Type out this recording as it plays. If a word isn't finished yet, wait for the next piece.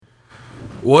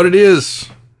what it is.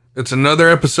 It's another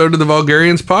episode of the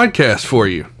Vulgarians podcast for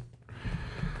you.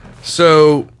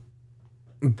 So,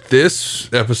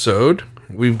 this episode,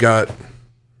 we've got a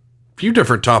few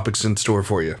different topics in store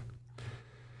for you.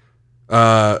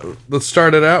 Let's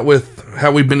start it out with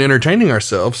how we've been entertaining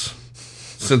ourselves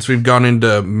since we've gone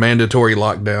into mandatory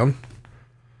lockdown.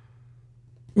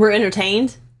 We're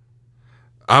entertained?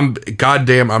 I'm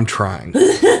trying.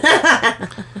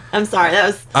 I'm sorry,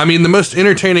 the most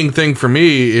entertaining thing for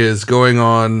me is going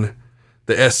on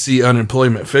the SC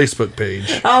Unemployment Facebook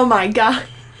page. Oh my God.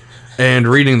 And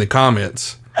reading the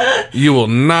comments. You will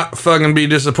not fucking be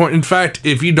disappointed. In fact,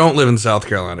 if you don't live in South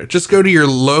Carolina, just go to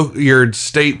your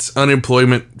state's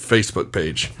unemployment Facebook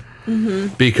page.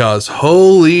 Mm-hmm. Because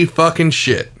holy fucking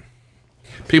shit.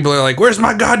 People are like, where's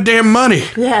my goddamn money?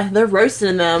 Yeah, they're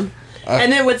roasting them.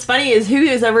 And then what's funny is who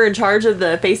is ever in charge of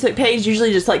the Facebook page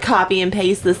usually just like copy and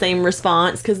paste the same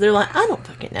response because they're like, I don't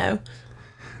fucking know.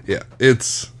 Yeah,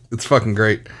 it's fucking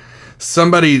great.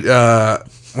 Somebody,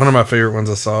 one of my favorite ones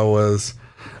I saw was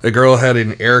a girl had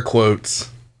in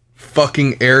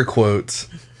fucking air quotes,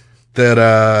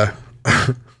 that,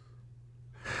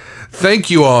 thank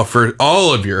you all for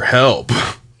all of your help.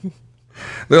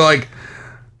 They're like,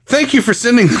 thank you for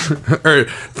sending, or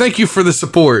thank you for the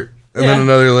support. And then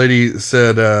another lady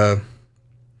said,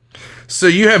 so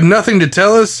you have nothing to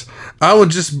tell us? I will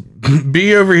just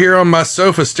be over here on my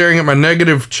sofa staring at my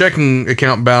negative checking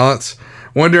account balance,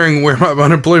 wondering where my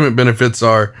unemployment benefits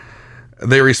are.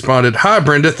 They responded, hi,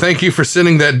 Brenda. Thank you for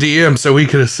sending that DM so we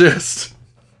could assist.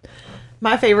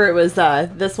 My favorite was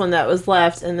this one that was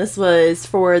left, and this was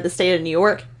for the state of New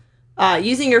York.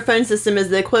 Using your phone system is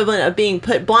the equivalent of being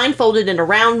put blindfolded in a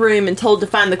round room and told to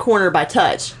find the corner by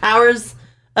touch. Hours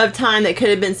of time that could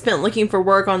have been spent looking for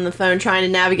work on the phone trying to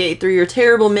navigate through your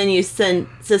terrible menu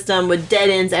system with dead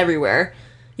ends everywhere.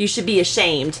 You should be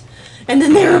ashamed. And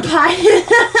then they replied,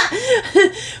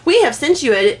 we have sent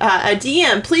you a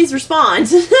DM. Please respond.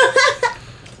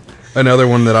 Another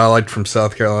one that I liked from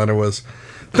South Carolina was,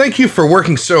 thank you for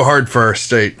working so hard for our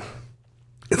state.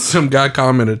 And some guy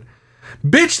commented,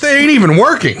 bitch, they ain't even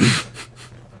working.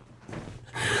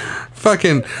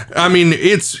 Fucking,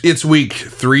 it's week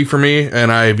 3 for me,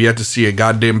 and I have yet to see a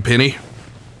goddamn penny.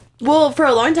 Well, for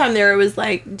a long time there, it was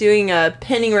like doing a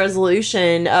pending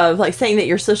resolution of like saying that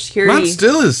your Social Security. Mine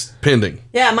still is pending.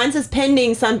 Yeah, mine says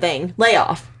pending something,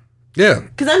 layoff. Yeah.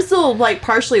 Because I'm still like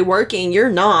partially working.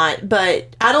 You're not,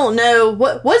 but I don't know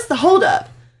what's the holdup.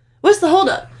 What's the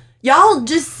holdup? Y'all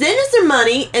just send us our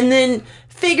money and then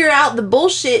figure out the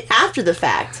bullshit after the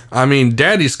fact.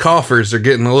 Daddy's coffers are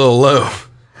getting a little low.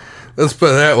 Let's put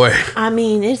it that way.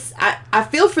 I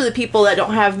feel for the people that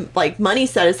don't have, like, money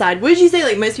set aside. What did you say?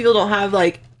 Like, most people don't have,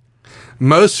 like...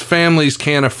 Most families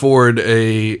can't afford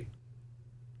a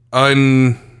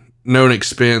unknown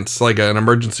expense, like an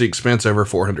emergency expense over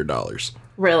 $400.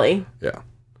 Really? Yeah.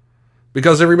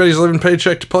 Because everybody's living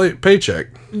paycheck to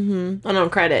paycheck. Mm-hmm. On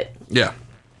credit. Yeah.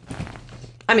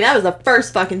 That was the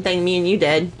first fucking thing me and you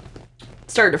did.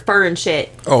 Started deferring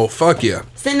shit. Oh, fuck yeah.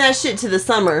 Send that shit to the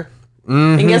summer.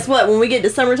 Mm-hmm. And guess what? When we get to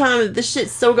summertime, if this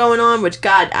shit's still going on, which,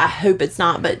 God, I hope it's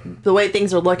not, but the way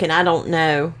things are looking, I don't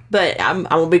know. But I'm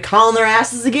going to be calling their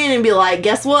asses again and be like,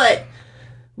 guess what?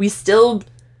 We still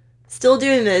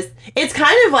doing this. It's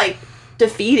kind of, like,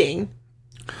 defeating.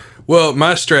 Well,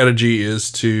 my strategy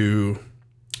is to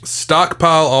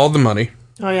stockpile all the money.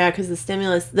 Oh, yeah, because the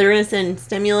stimulus, they're going to send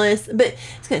stimulus, but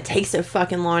it's going to take so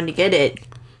fucking long to get it.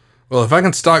 Well, if I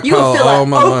can stockpile all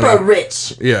my money, Oprah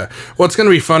rich. Yeah. What's going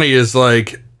to be funny is,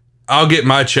 like, I'll get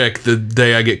my check the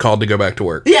day I get called to go back to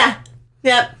work. Yeah.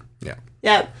 Yep. Yeah.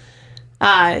 Yep.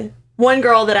 One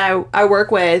girl that I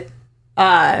work with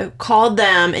called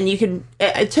them, and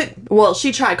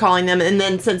she tried calling them, and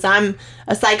then since I'm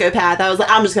a psychopath, I was like,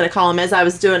 I'm just going to call them as I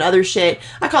was doing other shit.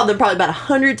 I called them probably about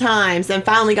 100 times and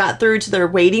finally got through to their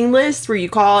waiting list where you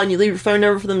call and you leave your phone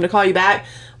number for them to call you back.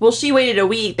 Well, she waited a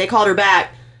week. They called her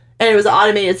back. And it was an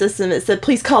automated system that said,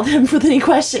 please call them with any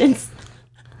questions.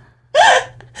 I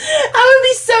would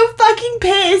be so fucking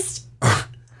pissed.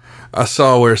 I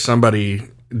saw where somebody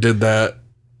did that,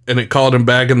 and it called him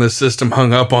back, and the system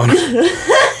hung up on him.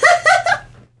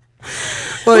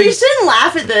 Like, we shouldn't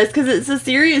laugh at this because it's a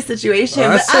serious situation.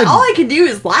 But all I can do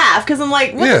is laugh because I'm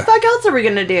like, what the fuck else are we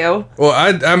going to do? Well,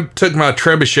 I took my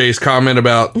Trebuchet's comment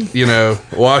about,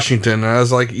 Washington, and I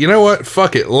was like, you know what?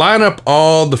 Fuck it. Line up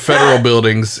all the federal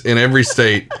buildings in every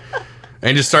state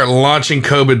and just start launching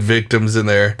COVID victims in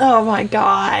there. Oh, my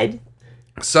God.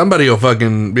 Somebody will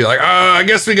fucking be like, I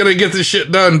guess we got to get this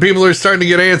shit done. People are starting to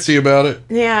get antsy about it.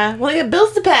 Yeah. Well, you got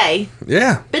bills to pay.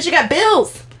 Yeah. Bitch, you got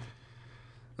bills.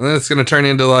 And then it's going to turn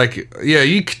into like, yeah,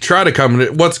 you could try to come.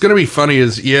 What's going to be funny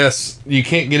is, yes, you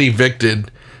can't get evicted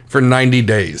for 90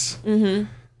 days. Mm-hmm.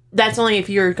 That's only if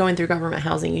you're going through government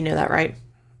housing. You know that, right?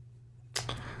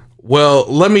 Well,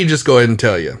 let me just go ahead and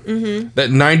tell you. Mm-hmm.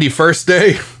 That 91st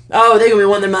day. Oh, they're going to be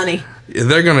wanting their money.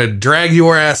 They're going to drag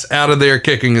your ass out of there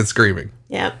kicking and screaming.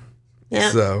 Yep.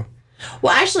 Yep. So.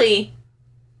 Well, actually,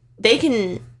 they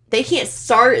can't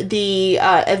start the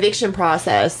eviction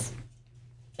process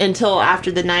until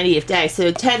after the 90th day.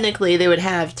 So technically, they would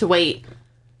have to wait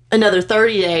another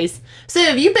 30 days. So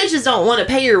if you bitches don't want to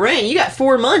pay your rent, you got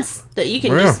 4 months that you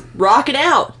can just rock it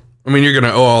out. I mean, you're going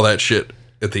to owe all that shit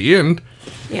at the end.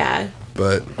 Yeah.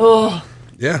 But. Oh.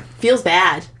 Yeah. Feels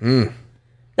bad.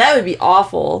 That would be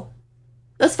awful.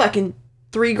 That's fucking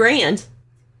 $3,000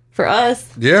 for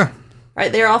us. Yeah.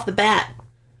 Right there off the bat.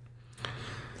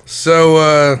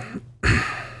 So,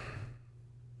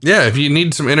 yeah, if you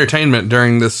need some entertainment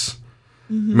during this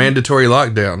mandatory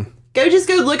lockdown. Go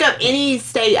look up any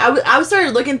state. I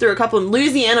started looking through a couple.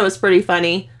 Louisiana was pretty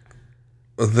funny.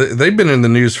 They've been in the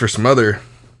news for some other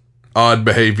odd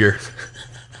behavior.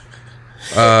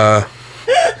 Theirs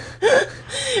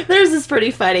is pretty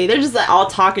funny. They're just like all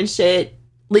talking shit,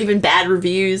 leaving bad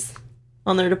reviews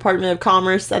on their Department of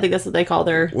Commerce. I think that's what they call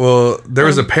their... Well, there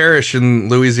was a parish in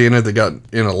Louisiana that got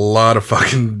in a lot of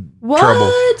fucking trouble.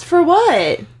 What? For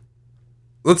what?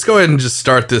 Let's go ahead and just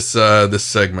start this this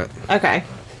segment. Okay.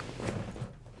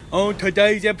 On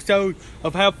today's episode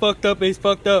of How Fucked Up Is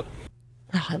Fucked Up.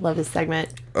 Oh, I love this segment.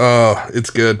 Oh,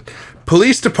 it's good.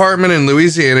 Police department in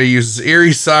Louisiana uses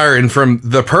eerie siren from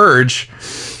The Purge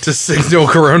to signal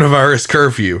coronavirus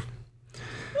curfew.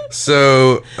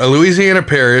 So, a Louisiana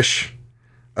parish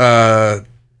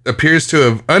appears to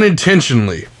have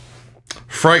unintentionally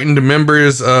frightened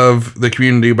members of the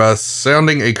community by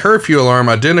sounding a curfew alarm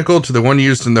identical to the one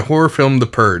used in the horror film The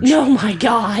Purge. Oh my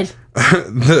God.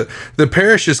 The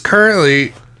parish is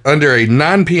currently under a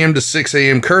 9 p.m. to 6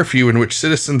 a.m. curfew in which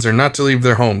citizens are not to leave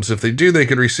their homes. If they do, they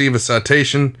could receive a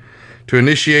citation. To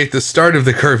initiate the start of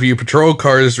the curfew, patrol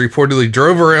cars reportedly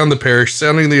drove around the parish,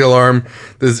 sounding the alarm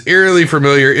that is eerily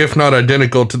familiar, if not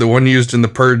identical, to the one used in The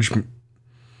Purge.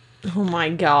 Oh my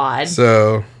God.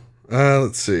 So,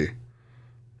 let's see.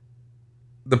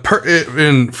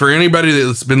 And for anybody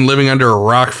that's been living under a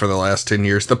rock for the last 10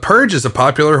 years, The Purge is a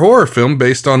popular horror film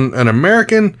based on an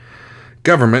American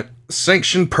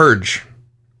government-sanctioned purge,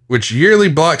 which yearly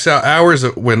blocks out hours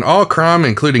when all crime,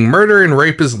 including murder and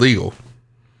rape, is legal.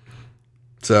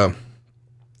 So,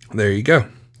 there you go.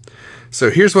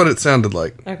 So, here's what it sounded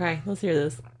like. Okay, let's hear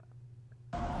this.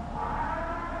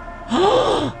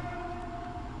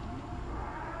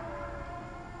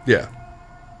 Yeah.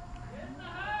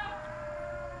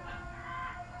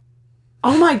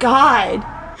 Oh my God.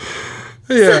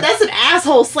 Yeah. So that's an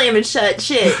asshole slamming shut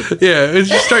shit. Yeah, and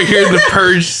you start hearing The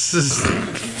Purge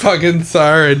fucking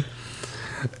siren.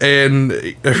 And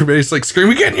everybody's like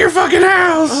screaming, "Get in your fucking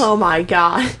house!" Oh my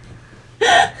God.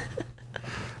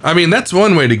 I mean, that's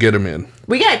one way to get them in.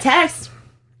 We got a text.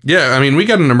 Yeah, I mean, we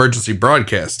got an emergency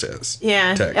broadcast test.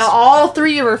 Yeah. Text. All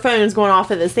three of our phones going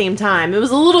off at the same time. It was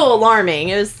a little alarming.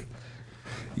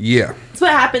 Yeah. That's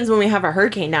what happens when we have a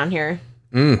hurricane down here.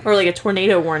 Or like a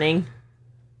tornado warning.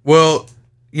 Well,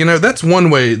 you know, that's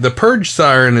one way. The Purge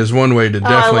siren is one way to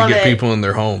definitely get people in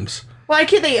their homes. Why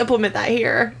can't they implement that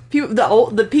here?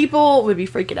 The people would be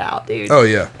freaking out, dude. Oh,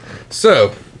 yeah.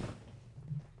 So.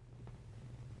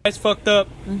 That's fucked up.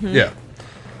 Mm-hmm. Yeah.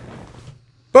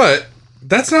 But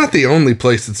that's not the only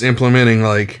place that's implementing,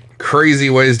 like, crazy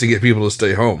ways to get people to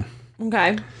stay home.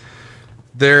 Okay.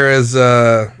 There is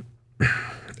a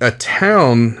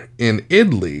town in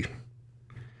Italy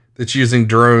that's using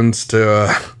drones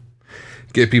to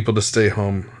get people to stay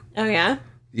home. Oh, yeah?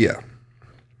 Yeah.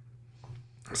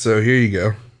 So here you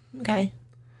go. Okay.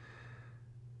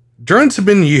 Drones have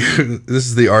been used. This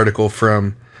is the article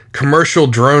from Commercial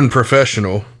Drone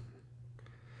Professional.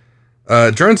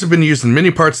 Drones have been used in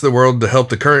many parts of the world to help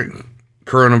the current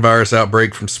coronavirus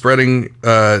outbreak from spraying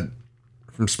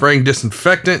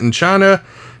disinfectant in China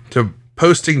to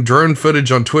posting drone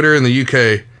footage on Twitter in the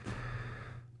UK.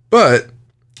 But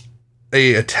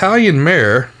a Italian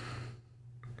mayor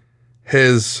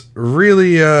has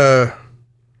really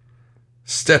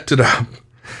stepped it up.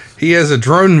 He has a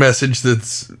drone message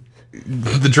that's...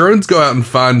 The drones go out and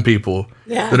find people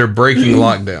that are breaking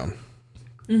lockdown.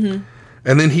 Mm-hmm.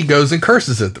 And then he goes and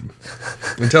curses at them.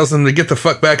 And tells them to get the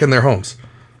fuck back in their homes.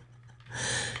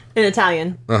 In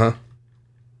Italian. Uh-huh.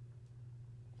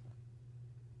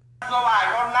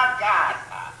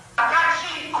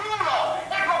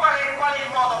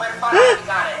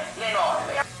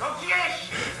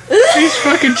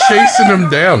 fucking chasing him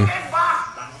down.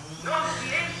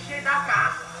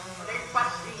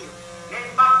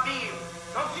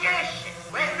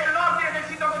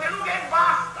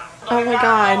 Oh my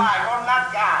god.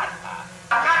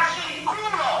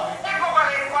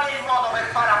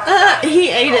 He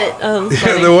ate it. Oh, that's Yeah,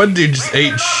 funny. the one dude just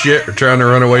ate shit trying to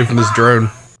run away from this drone.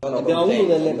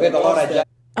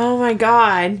 Oh my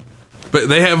god. But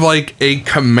they have like a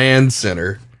command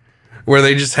center where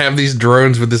they just have these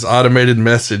drones with this automated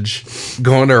message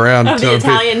going around. Of the telling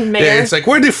people- Italian mayor? Yeah, it's like,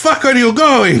 where the fuck are you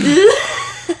going?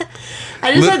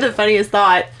 I just had the funniest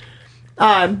thought.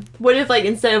 What if, like,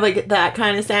 instead of, like, that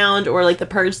kind of sound or, like, the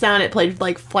Purge sound, it played,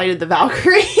 like, Flight of the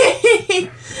Valkyrie?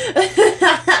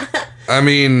 I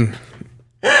mean,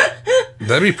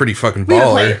 that'd be pretty fucking I've been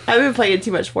baller. playing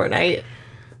too much Fortnite.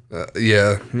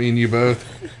 Yeah, me and you both.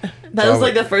 That was,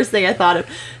 like, the first thing I thought of.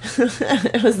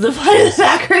 It was the Flight of the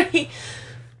Valkyrie.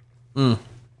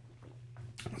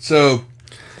 So,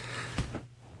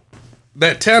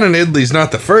 that town in Italy's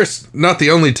not the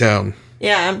only town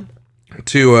Yeah.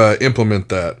 to implement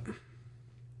that.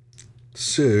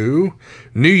 So,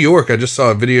 New York, I just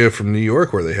saw a video from New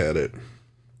York where they had it.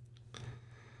 It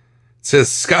says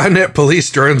Skynet police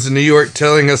drones in New York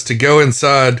telling us to go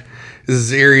inside is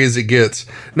as eerie as it gets.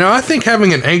 Now, I think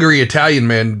having an angry Italian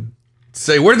man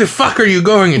say, where the fuck are you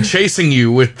going, and chasing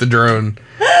you with the drone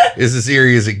is as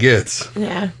eerie as it gets.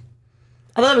 Yeah.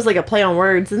 I thought it was, like, a play on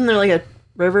words. Isn't there, like, a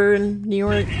river in New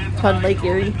York called Lake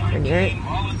Erie? Or near it?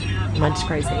 Am I just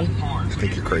crazy? I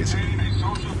think you're crazy.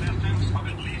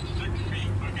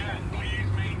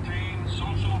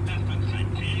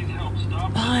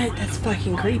 But that's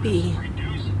fucking creepy.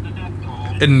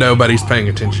 And nobody's paying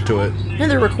attention to it. No,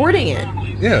 they're recording it.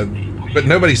 Yeah, but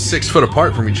nobody's 6 foot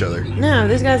apart from each other. No,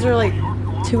 those guys are like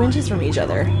 2 inches from each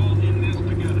other.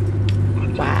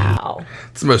 Wow.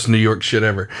 It's the most New York shit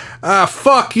ever.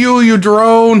 Fuck you, you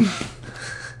drone.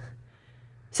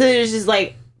 So they're just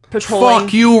like patrolling,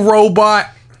 Fuck you, robot.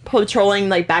 patrolling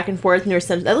like back and forth near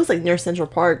Central. That looks like near Central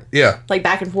Park. Yeah. Like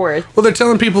back and forth. Well, they're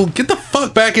telling people, get the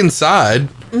fuck back inside.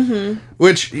 Mm-hmm.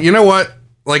 Which, you know what?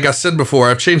 Like I said before,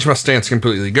 I've changed my stance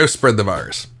completely. Go spread the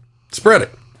virus. Spread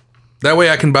it. That way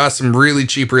I can buy some really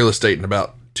cheap real estate in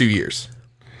about 2 years.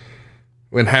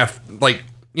 When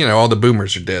all the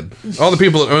boomers are dead. All the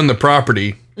people that own the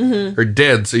property are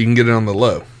dead, so you can get it on the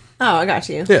low. Oh, I got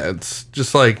you. Yeah, it's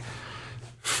just like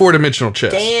 4-dimensional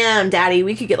chess. Damn, Daddy,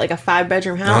 we could get like a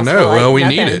 5-bedroom house. I know. for, like, Well, we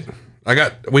nothing. need it.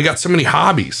 We got so many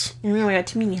hobbies. I mean, we got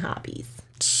too many hobbies.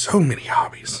 So many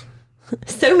hobbies.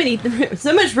 So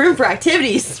much room for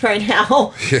activities right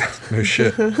now. Yeah, no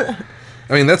shit. I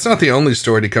mean, that's not the only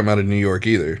story to come out of New York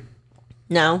either.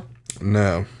 No.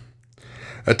 No.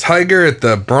 A tiger at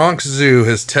the Bronx Zoo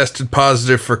has tested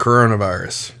positive for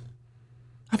coronavirus.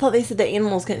 I thought they said the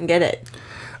animals couldn't get it.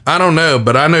 I don't know,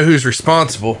 but I know who's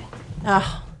responsible.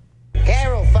 Oh.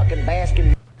 Carol fucking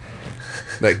Baskin.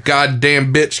 That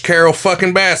goddamn bitch, Carol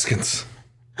fucking Baskins.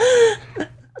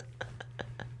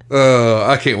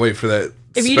 I can't wait for that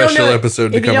special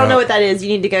episode to if come you don't know out. what that is, you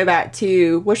need to go back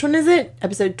to, which one is it?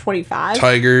 Episode 25?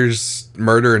 Tigers,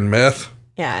 murder, and meth.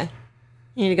 Yeah.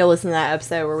 You need to go listen to that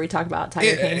episode where we talk about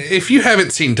Tiger King. If you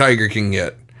haven't seen Tiger King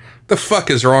yet, the fuck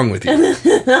is wrong with you?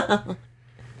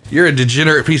 You're a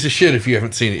degenerate piece of shit if you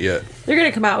haven't seen it yet. They're going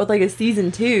to come out with like a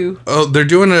season 2. Oh, they're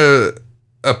doing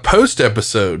a post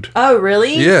episode. Oh,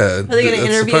 really? Yeah. Are they going to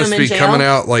interview supposed him to in be jail? coming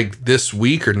out like this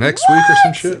week or next week or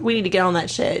some shit. We need to get on that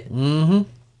shit. Mm-hmm.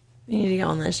 We need to get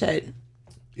on that shit.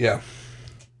 Yeah.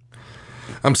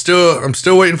 I'm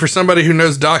still waiting for somebody who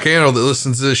knows Doc Antle that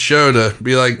listens to this show to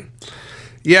be like,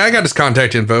 yeah, I got his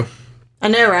contact info. I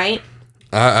know, right?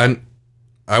 I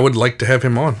would like to have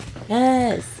him on.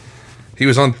 Yes. He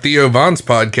was on Theo Vaughn's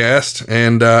podcast,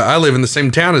 and I live in the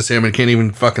same town as him and can't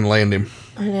even fucking land him.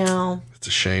 I know. It's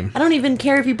a shame. I don't even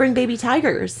care if you bring baby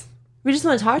tigers. We just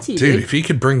want to talk to you, Dude, dude. if he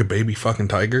could bring a baby fucking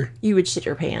tiger, You would shit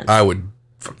your pants. I would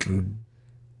fucking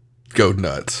go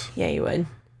nuts. Yeah, you would.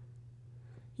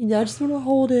 I just want to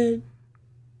hold it.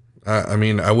 I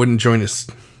mean, I wouldn't join his...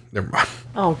 Never mind.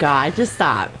 Oh, God. Just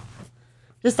stop.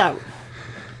 Just stop.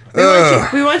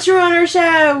 We want you on our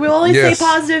show. We'll only Yes. say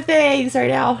positive things right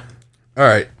now. All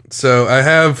right, so I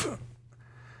have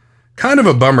kind of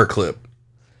a bummer clip.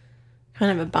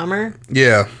 Kind of a bummer.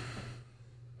 Yeah,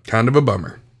 kind of a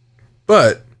bummer.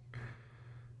 But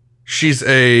she's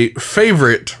a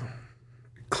favorite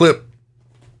clip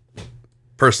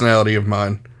personality of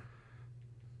mine.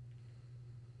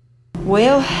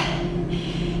 Well,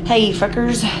 hey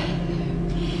fuckers,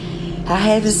 I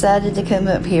have decided to come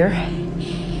up here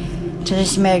to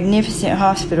this magnificent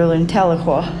hospital in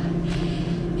Tahlequah.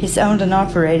 It's owned and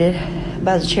operated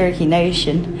by the Cherokee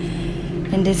Nation,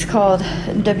 and it's called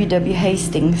W.W.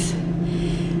 Hastings.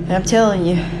 And I'm telling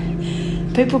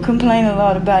you, people complain a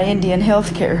lot about Indian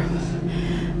health care,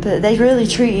 but they really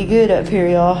treat you good up here,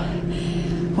 y'all,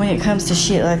 when it comes to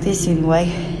shit like this anyway.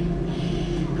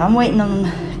 I'm waiting on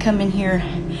them to come in here,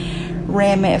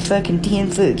 ram that fucking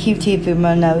 10-foot Q-tip in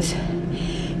my nose,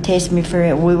 test me for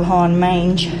that Wuhan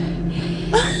mange.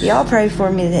 Y'all pray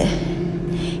for me that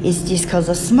it's just because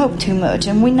I smoke too much,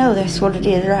 and we know that's what it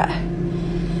is, right?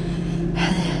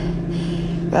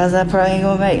 Guys, I probably ain't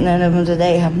gonna make none of them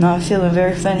today. I'm not feeling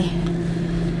very funny.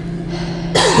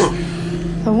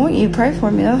 I want you to pray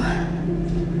for me, though.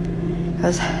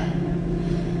 Because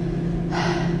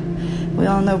we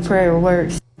all know prayer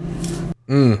works.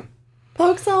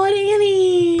 Pokes out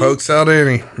Annie. Pokes out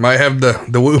Annie. Might have the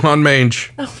Wuhan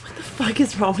mange. Oh, what the fuck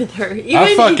is wrong with her?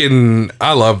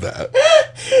 I love that.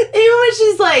 Even when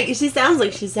she's like, she sounds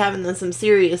like she's having some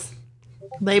serious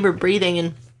labor breathing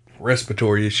and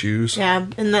Respiratory issues. yeah,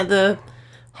 and that the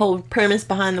whole premise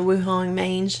behind the Wuhan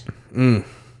mange.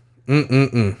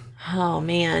 Oh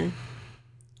man.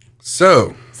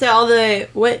 So all the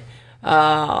what?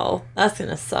 Oh, that's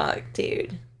gonna suck,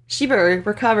 dude. She better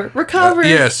recover.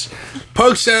 yes,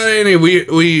 Pokes out Annie.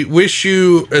 We wish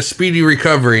you a speedy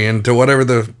recovery into whatever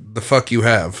the fuck you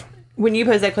have. When you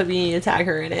post that clip, you need to tag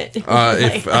her in it.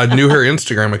 If I knew her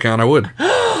Instagram account, I would.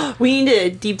 We need to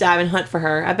deep dive and hunt for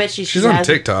her. I bet She's on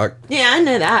TikTok. Yeah, I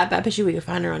know that, but I bet you we could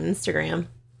find her on Instagram.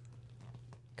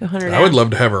 Go hunt her down. I would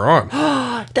love to have her on.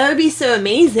 That would be so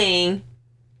amazing.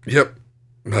 Yep.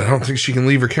 But I don't think she can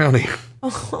leave her county.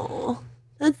 Oh,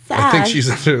 that's sad. I think she's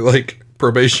under like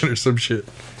probation or some shit.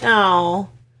 Oh,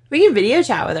 we can video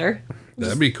chat with her.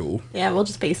 That'd be cool. Yeah, we'll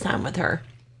just FaceTime with her.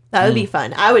 That would be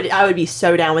fun. I would be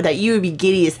so down with that. You would be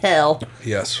giddy as hell.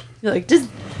 Yes. You're like, just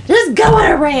go on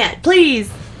a rant,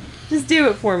 please. Just do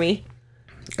it for me.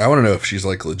 I want to know if she's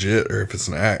like legit or if it's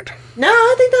an act. No,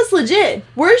 I think that's legit.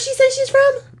 Where does she say she's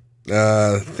from?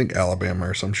 I think Alabama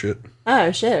or some shit.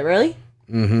 Oh shit, really?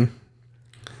 Mm-hmm.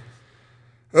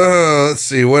 Let's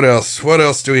see, what else? What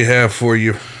else do we have for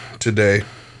you today?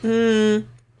 With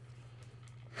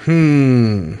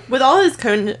all this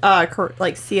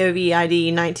like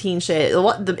COVID-19 shit,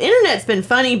 the internet's been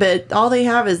funny, but all they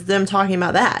have is them talking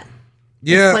about that.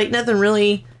 Yeah. It's like nothing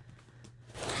really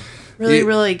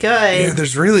good. Yeah,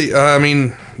 there's really,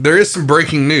 there is some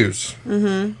breaking news.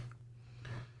 Mm-hmm.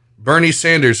 Bernie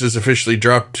Sanders has officially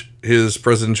dropped his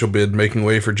presidential bid, making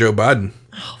way for Joe Biden.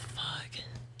 Oh, fuck.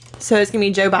 So it's going to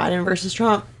be Joe Biden versus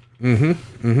Trump? Mm-hmm.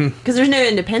 Mm-hmm. Because there's no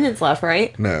independents left,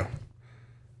 right? No.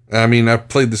 I mean, I've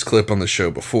played this clip on the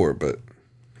show before, but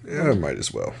yeah, I might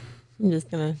as well. I'm just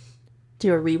going to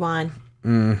do a rewind.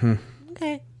 Mm-hmm.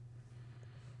 Okay.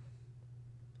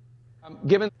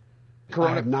 Given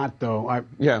Corona, I have not, though. I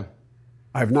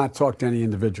have not talked to any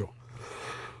individual.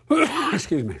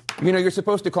 Excuse me. you know, you're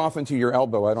supposed to cough into your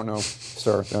elbow. I don't know,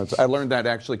 sir. I learned that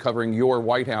actually covering your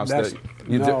White House.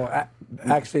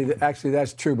 Actually,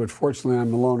 that's true. But fortunately,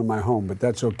 I'm alone in my home. But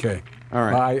that's okay. All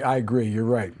right. I agree. You're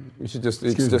right. You should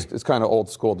it's kind of old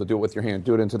school to do it with your hand.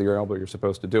 Do it into your elbow. You're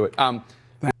supposed to do it.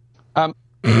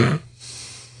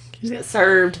 He's got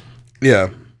served. Yeah.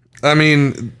 I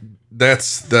mean,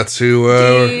 that's who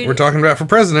we're talking about for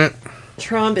president.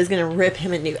 Trump is going to rip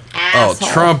him a new asshole.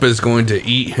 Oh, Trump is going to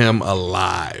eat him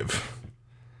alive.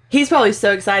 He's probably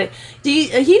so excited.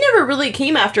 He never really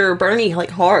came after Bernie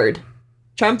like hard.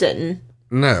 Trump didn't.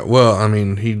 No, well, I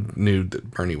mean, he knew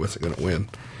that Bernie wasn't going to win.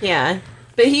 Yeah,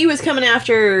 but he was coming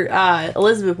after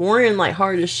Elizabeth Warren like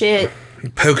hard as shit.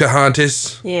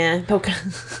 Pocahontas. Yeah,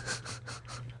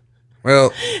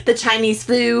 Well, the Chinese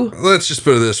flu. Let's just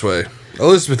put it this way: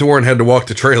 Elizabeth Warren had to walk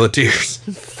the Trail of Tears.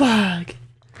 Fuck.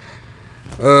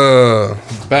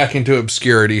 Back into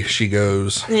obscurity she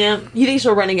goes. Yeah, you think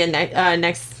she'll run again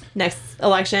next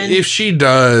election? If she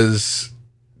does,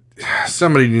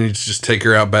 somebody needs to just take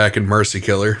her out back and mercy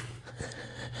kill her.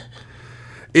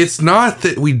 It's not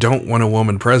that we don't want a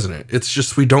woman president. It's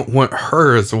just we don't want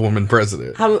her as a woman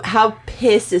president. How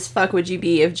pissed as fuck would you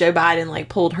be if Joe Biden like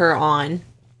pulled her on,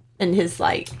 and his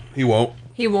like? He won't.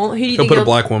 He won't. Who do you He'll think put a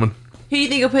black woman. Who do you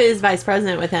think he'll put as vice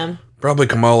president with him? Probably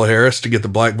Kamala Harris to get the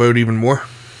black vote even more.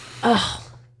 Oh.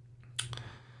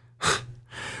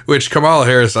 Which Kamala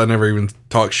Harris, I never even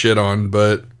talked shit on,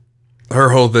 but her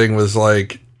whole thing was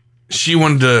like, she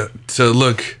wanted to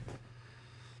look.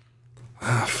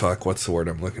 Fuck, what's the word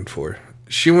I'm looking for?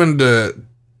 She wanted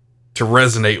to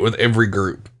resonate with every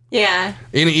group. Yeah.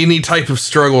 Any type of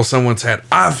struggle someone's had.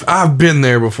 I've been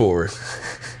there before.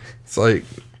 It's like,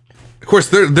 of course,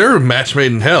 they're a match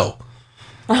made in hell.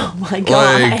 Oh my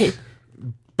god. Like,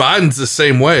 Biden's the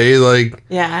same way. Like,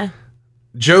 yeah.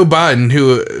 Joe Biden,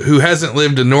 who hasn't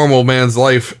lived a normal man's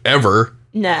life ever.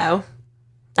 No.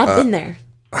 I've been there.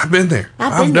 I've been there.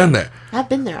 I've done that. I've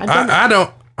been there. I've done that. I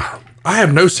don't. I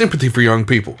have no sympathy for young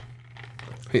people.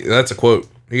 That's a quote.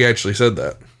 He actually said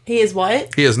that. He is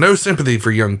what? He has no sympathy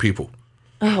for young people.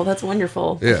 Oh, that's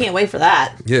wonderful. Yeah. I can't wait for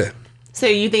that. Yeah. So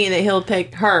you thinking that he'll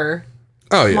pick her?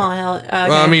 Oh, yeah. Kamala, okay.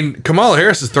 Well, I mean, Kamala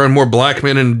Harris has thrown more black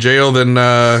men in jail than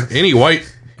any white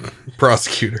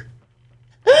prosecutor.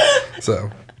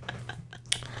 So,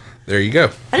 there you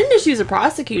go. I didn't know she was a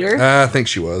prosecutor. I think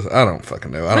she was. I don't fucking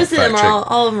know. I don't Most of them fact are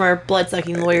check. all of them are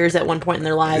blood-sucking lawyers at one point in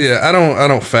their lives. Yeah, I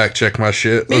don't fact check my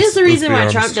shit. Maybe that's the Let's reason be why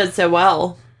honest. Trump did so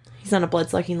well. He's not a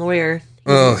blood-sucking lawyer.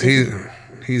 Well,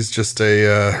 he's just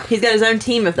a He's got his own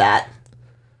team of that.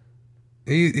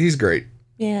 he's great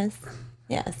Yes.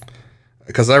 Yes.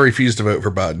 because I refuse to vote for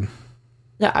Biden.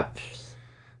 Yeah.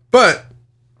 But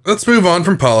let's move on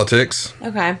from politics.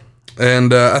 Okay.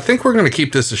 And I think we're going to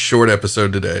keep this a short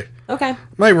episode today. Okay.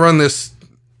 Might run this,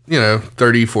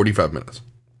 30, 45 minutes.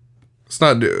 It's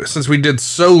not since we did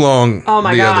so long. Oh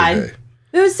my the God. other day.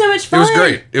 It was so much It fun. was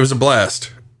great. It was a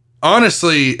blast.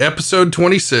 Honestly, episode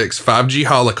 26, 5G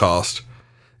Holocaust,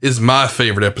 is my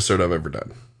favorite episode I've ever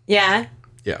done. Yeah.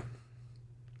 Yeah.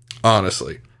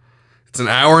 Honestly. It's an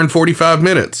hour and 45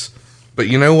 minutes. But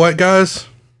you know what, guys?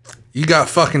 You got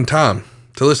fucking time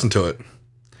to listen to it.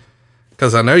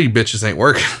 Because I know you bitches ain't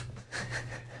working.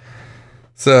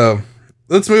 So,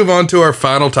 let's move on to our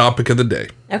final topic of the day.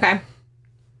 Okay.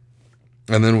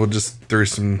 And then we'll just do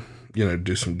some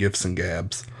gifts and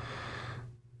gabs.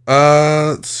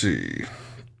 Let's see.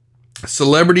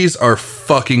 Celebrities are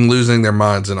fucking losing their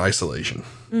minds in isolation.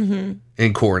 Mm-hmm.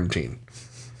 In quarantine.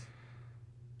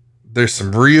 There's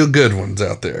some real good ones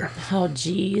out there. Oh,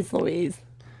 jeez, Louise.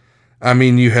 I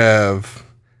mean, you have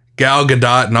Gal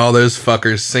Gadot and all those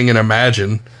fuckers singing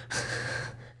Imagine.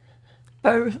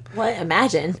 Oh, what?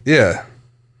 Imagine. Yeah.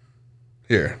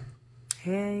 Here.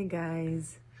 Hey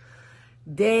guys,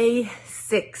 day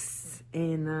 6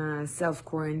 in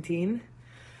self-quarantine,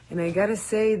 and I gotta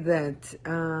say that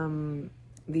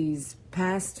these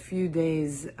past few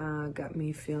days got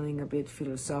me feeling a bit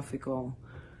philosophical.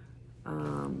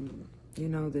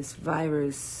 This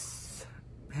virus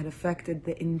had affected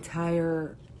the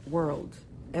entire world,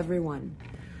 everyone.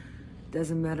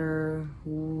 Doesn't matter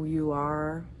who you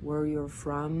are, where you're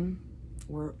from,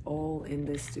 we're all in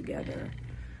this together.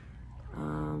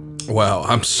 Wow,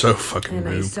 I'm so fucking And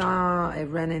moved. I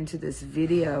ran into this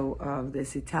video of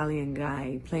this Italian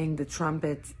guy playing the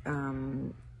trumpet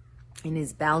in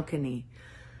his balcony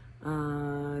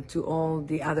to all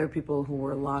the other people who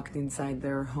were locked inside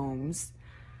their homes.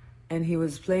 And he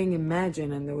was playing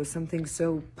Imagine, and there was something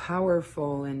so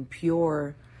powerful and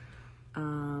pure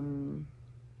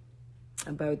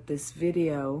about this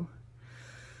video.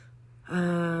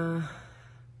 And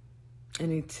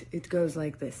it goes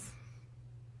like this.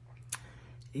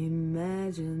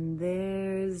 Imagine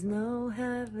there's no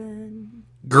heaven.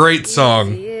 Great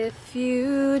song. If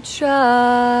you try.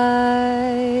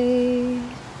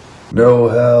 No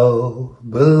hell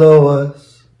below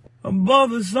us.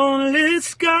 Above us only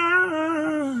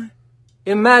sky.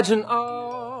 Imagine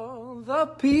all the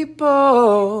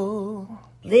people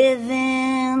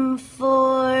living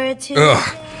for today.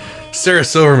 Ugh. Sarah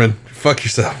Silverman, fuck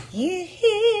yourself. Yeah.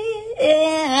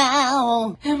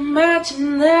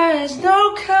 Imagine there's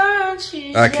no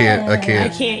country. I can't. I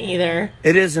can't either.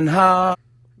 It isn't hard.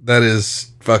 That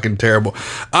is fucking terrible.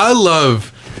 I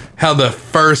love how the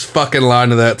first fucking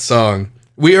line of that song,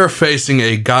 we are facing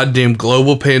a goddamn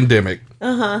global pandemic.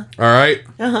 Uh-huh. All right?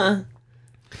 Uh-huh.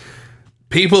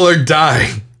 People are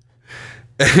dying.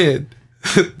 And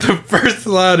the first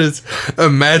line is,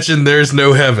 imagine there's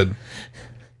no heaven.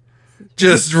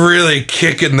 Just really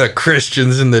kicking the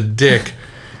Christians in the dick.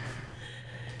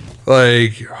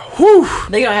 Like, whew.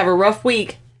 They're gonna have a rough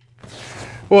week.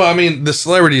 Well, I mean, the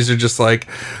celebrities are just like,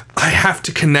 I have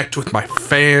to connect with my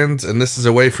fans, and this is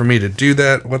a way for me to do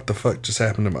that. What the fuck just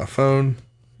happened to my phone?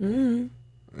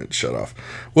 It shut off.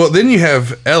 Well, then you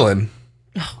have Ellen.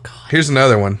 Oh, God. Here's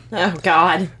another one. Oh,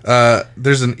 God.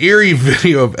 There's an eerie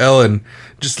video of Ellen,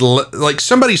 just like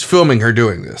somebody's filming her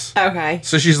doing this. Okay.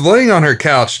 So she's laying on her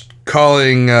couch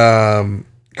calling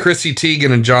Chrissy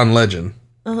Teigen and John Legend.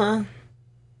 Uh-huh.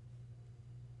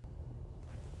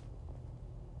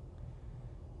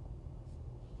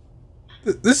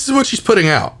 This is what she's putting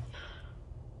out.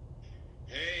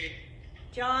 Hey.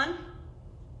 John?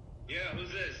 Yeah, who's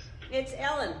this? It's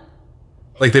Ellen.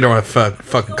 Like they don't have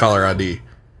fucking caller ID.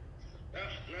 Not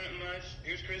much.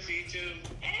 Here's Chrissy, too.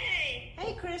 Hey!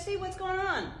 Hey, Chrissy, what's going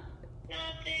on?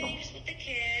 Nothing. Just with the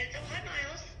kids. Oh, hi,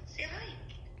 Miles. Say hi.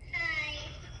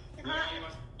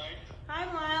 Hi,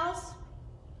 Miles.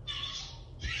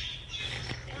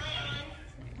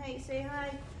 Hey, say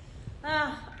hi.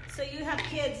 So you have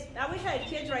kids. I wish I had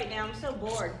kids right now. I'm so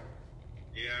bored.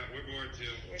 Yeah, we're bored too.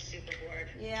 We're super bored.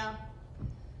 Yeah.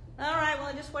 All right, well,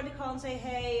 I just wanted to call and say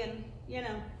hey and, you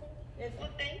know. Well,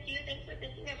 thank you. Thanks for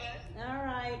thinking of us. All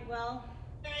right, well.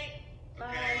 All right. Bye.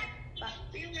 Okay. Bye.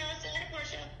 See you now. Say hi to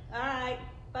Portia. All right,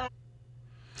 bye.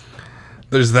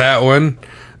 There's that one.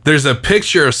 There's a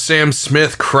picture of Sam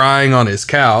Smith crying on his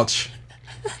couch.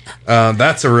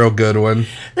 That's a real good one.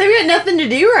 They've got nothing to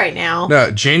do right now. No,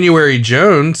 January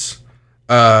Jones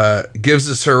gives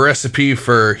us her recipe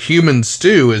for human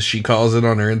stew, as she calls it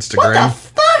on her Instagram. What the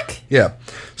fuck? Yeah.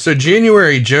 So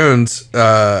January Jones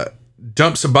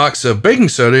dumps a box of baking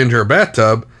soda into her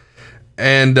bathtub,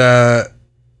 and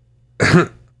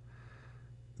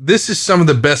this is some of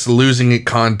the best losing it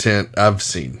content I've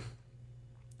seen.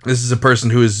 This is a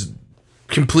person who is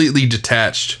completely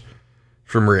detached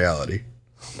from reality.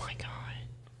 Oh my god.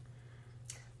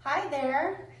 Hi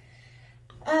there.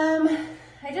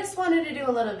 I just wanted to do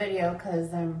a little video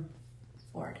because I'm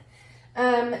bored.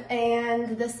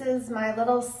 And this is my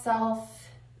little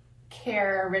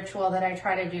self-care ritual that I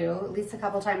try to do at least a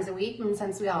couple times a week. And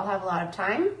since we all have a lot of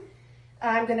time,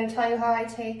 I'm going to tell you how I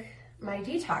take my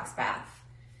detox bath.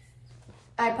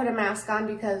 I put a mask on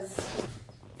because,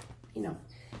 you know,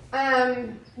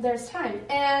 there's time.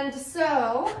 And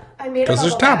so I made a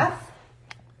bubble bath.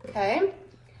 Okay.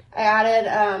 I added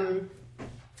a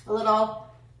little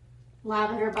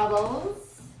lavender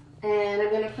bubbles, and I'm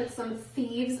going to put some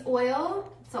thieves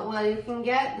oil. It's an oil you can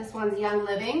get. This one's Young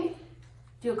Living.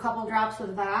 Do a couple drops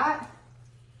of that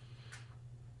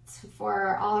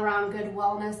for all around good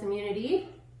wellness, immunity.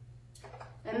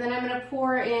 And then I'm going to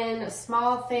pour in a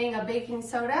small thing of baking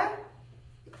soda.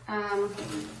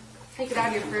 Take it out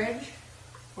of your fridge,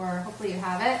 or hopefully you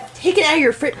have it. Take it out of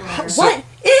your fridge. What?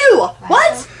 Ew!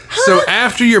 What? So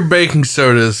after your baking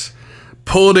sodas,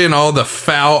 pulled in all the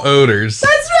foul odors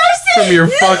from your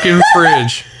fucking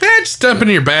fridge. Just dump it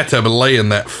in your bathtub and lay in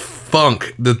that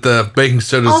funk that the baking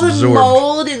soda's all the absorbed.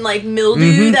 mold and like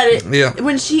mildew that it. Yeah.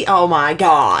 When she. Oh my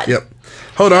god. Yep.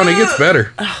 Hold on, it gets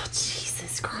better. Oh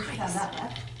Jesus Christ.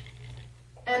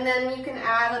 And then you can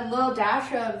add a little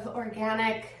dash of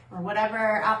organic or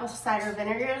whatever apple cider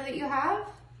vinegar that you have.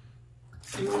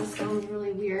 And this sounds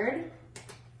really weird.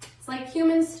 It's like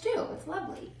human stew. It's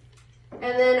lovely.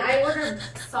 And then I ordered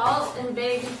salt in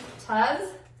big tubs.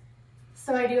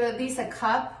 So I do at least a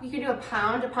cup. You can do a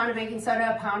pound of baking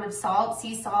soda, a pound of salt,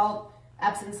 sea salt,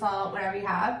 Epsom salt, whatever you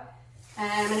have.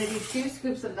 And I'm gonna do 2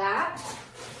 scoops of that.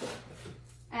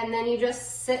 And then you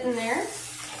just sit in there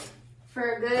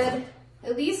for a good,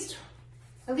 at least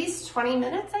 20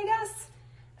 minutes, I guess.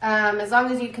 As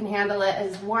long as you can handle it,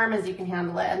 as warm as you can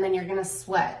handle it. And then you're gonna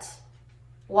sweat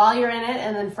while you're in it,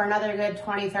 and then for another good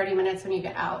 20, 30 minutes when you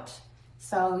get out.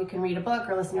 So you can read a book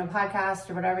or listen to a podcast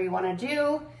or whatever you wanna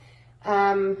do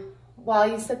while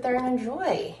you sit there and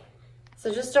enjoy.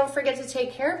 So just don't forget to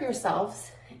take care of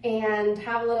yourselves and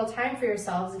have a little time for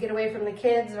yourselves. Get away from the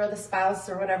kids or the spouse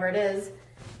or whatever it is,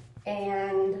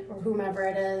 or whomever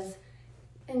it is,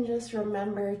 and just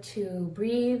remember to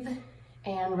breathe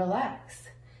and relax.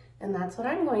 And that's what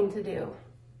I'm going to do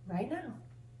right now.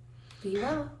 Be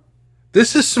well.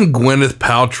 This is some Gwyneth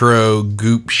Paltrow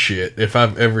goop shit, if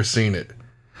I've ever seen it.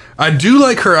 I do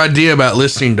like her idea about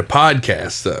listening to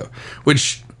podcasts, though,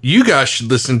 which you guys should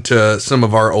listen to some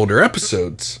of our older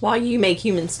episodes. While you make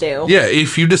human stew. Yeah,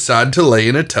 if you decide to lay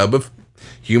in a tub of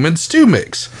human stew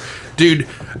mix. Dude,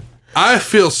 I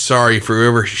feel sorry for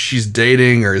whoever she's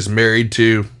dating or is married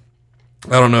to.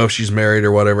 I don't know if she's married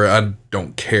or whatever. I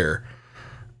don't care.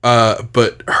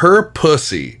 But her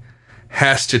pussy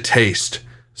has to taste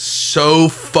so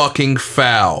fucking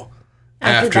foul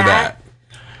after that.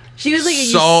 She was like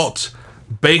salt,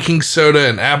 baking soda,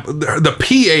 and apple. The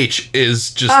pH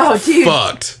is just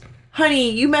fucked. Honey,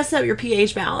 you messed up your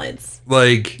pH balance.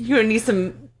 Like, you're gonna need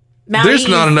some. Mount there's Eve,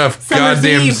 not enough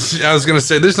goddamn. Eve. I was gonna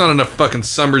say there's not enough fucking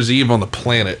Summer's Eve on the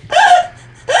planet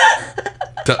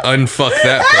to unfuck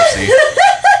that pussy.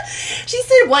 She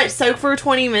said, "What? Soak for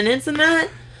 20 minutes in that?"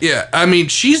 Yeah, I mean,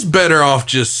 she's better off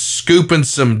just scooping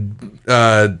some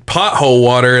pothole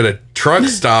water at a truck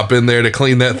stop in there to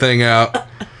clean that thing out.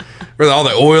 With all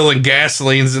the oil and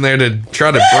gasoline's in there to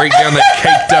try to break down that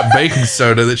caked up baking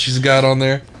soda that she's got on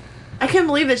there. I can't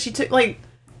believe that she took like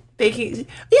baking.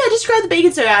 Yeah, just grab the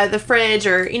baking soda out of the fridge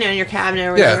or in your cabinet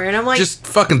or whatever. Yeah, and I'm like, just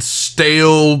fucking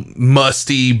stale,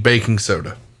 musty baking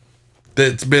soda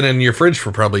that's been in your fridge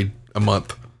for probably a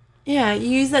month. Yeah, you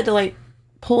use that to like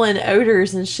pull in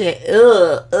odors and shit.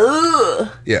 Ugh.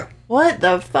 Yeah. What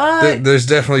the fuck? There's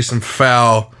definitely some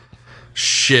foul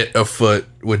shit afoot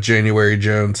with January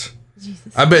Jones.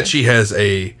 Jesus I bet she has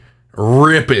a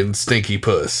ripping stinky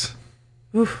puss.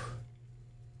 Oof.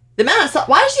 The amount of salt.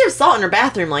 Why does she have salt in her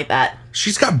bathroom like that?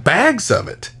 She's got bags of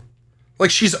it.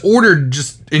 Like she's ordered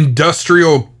just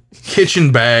industrial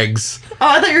kitchen bags. Oh,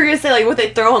 I thought you were gonna say like what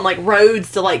they throw on like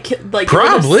roads to like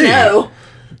Probably. Snow.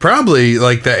 Probably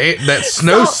like that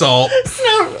snow salt.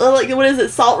 Snow, like what is it?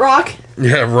 Salt rock.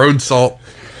 Yeah, road salt.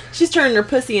 She's turning her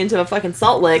pussy into a fucking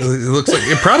salt lick.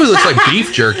 It probably looks like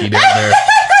beef jerky down there.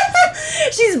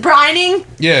 She's brining.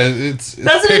 Yeah, it's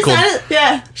That's pickled. what it said.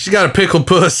 Yeah. She got a pickled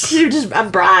puss.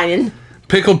 I'm brining.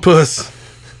 Pickled puss.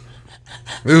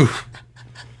 Ooh.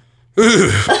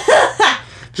 Ooh.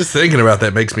 Just thinking about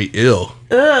that makes me ill.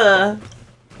 Ugh.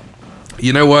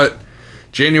 You know what?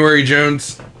 January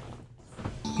Jones.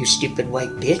 You stupid white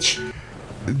bitch.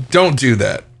 Don't do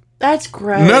that. That's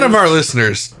gross. None of our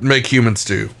listeners make human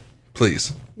stew.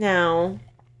 Please. No.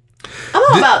 I'm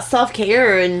all about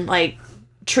self-care and like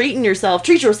treating yourself.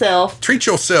 Treat yourself. Treat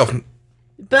yourself.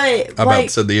 But I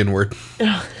about said the N-word.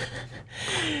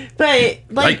 But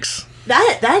like Yikes.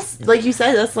 that's like you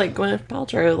said, that's like Gwyneth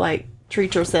Paltrow, like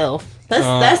treat yourself.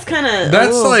 That's kind of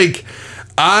like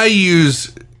I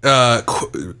use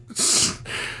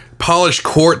polished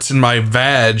quartz in my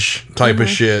vag type of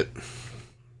shit.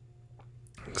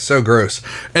 So gross.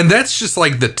 And that's just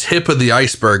like the tip of the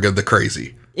iceberg of the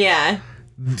crazy. Yeah.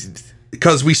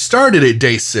 Because we started at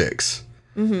day 6.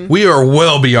 Mm-hmm. We are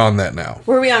well beyond that now.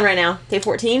 Where are we on right now? Day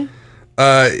 14?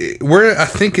 We're I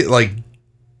think it like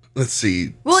let's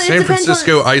see. Well, it San depends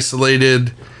Francisco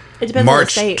isolated It depends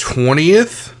March on the state.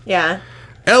 20th. Yeah.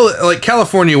 Like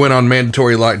California went on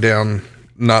mandatory lockdown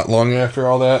not long after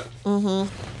all that.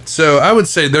 Mm-hmm. So I would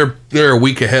say they're a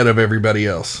week ahead of everybody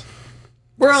else.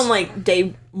 We're on like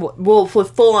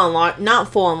with full on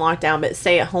not full on lockdown, but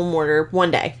stay at home order one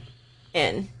day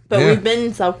in. But Yeah. we've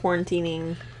been self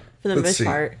quarantining for the most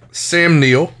part. Sam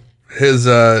Neill has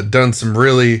done some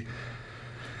really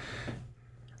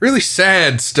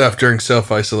sad stuff during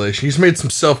self isolation. He's made some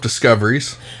self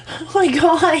discoveries. Oh my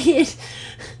god.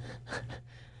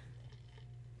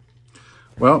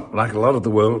 Well, like a lot of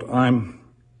the world, I'm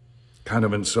kind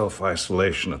of in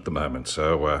self-isolation at the moment,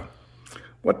 so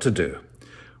what to do?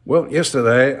 Well,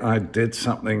 yesterday I did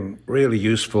something really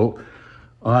useful.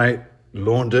 I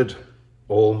laundered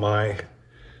all my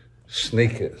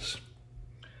sneakers.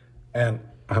 And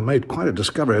I made quite a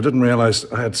discovery. I didn't realize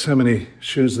I had so many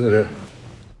shoes that are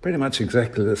pretty much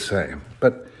exactly the same.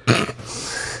 But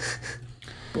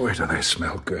boy, do they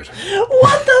smell good.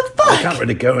 What the fuck? I can't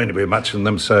really go into very much in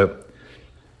them, so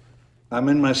I'm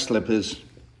in my slippers.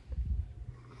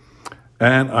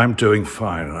 And I'm doing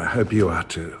fine, and I hope you are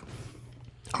too.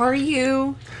 Are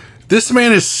you? This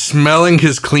man is smelling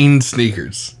his clean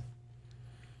sneakers.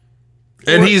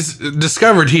 And he's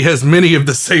discovered he has many of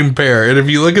the same pair. And if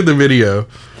you look at the video,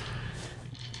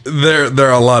 there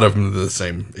are a lot of them the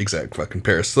same exact fucking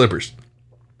pair of slippers.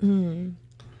 Mm.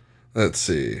 Let's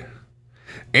see.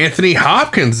 Anthony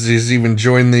Hopkins has even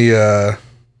joined the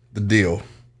deal.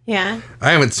 Yeah.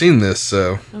 I haven't seen this,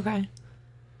 so. Okay.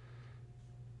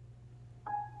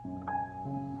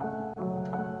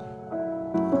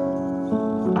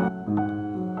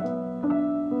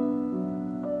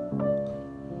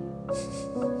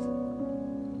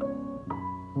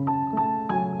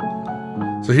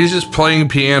 So he's just playing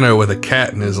piano with a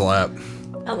cat in his lap.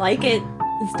 I like it.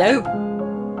 It's dope.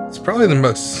 It's probably the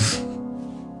most.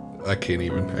 I can't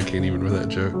even with that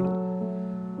joke.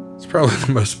 It's probably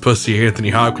the most pussy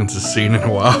Anthony Hopkins has seen in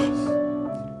a while.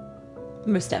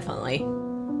 Most definitely.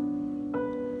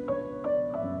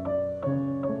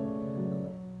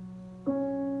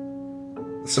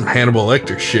 Some Hannibal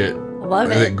Lecter shit. Love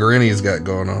that it. Granny's got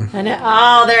going on. I know.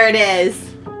 Oh, there it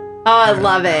is. Oh, I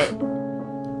love it.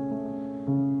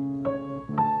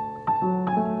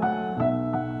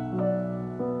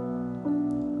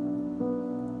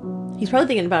 He's probably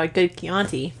thinking about a good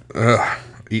Chianti. Ugh,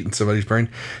 eating somebody's brain.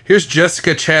 Here's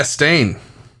Jessica Chastain.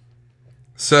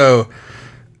 So,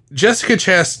 Jessica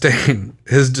Chastain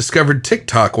has discovered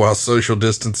TikTok while social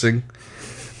distancing.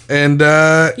 And,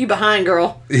 You behind,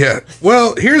 girl. yeah.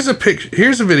 Well, here's a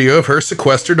video of her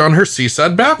sequestered on her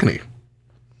seaside balcony.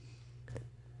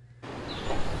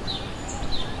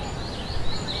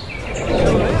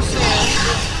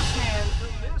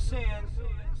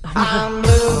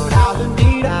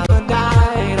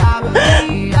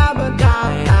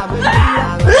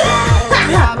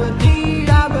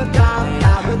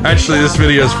 Actually, this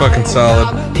video is fucking solid.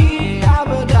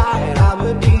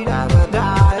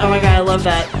 Oh my god, I love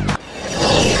that.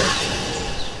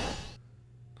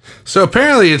 So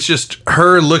apparently it's just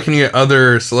her looking at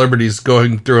other celebrities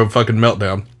going through a fucking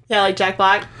meltdown. Yeah, like Jack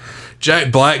Black.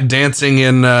 Jack Black dancing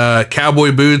in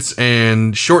cowboy boots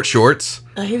and short shorts.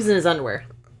 He was in his underwear.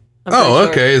 Oh,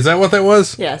 okay. Is that what that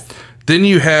was? Yes. Then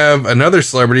you have another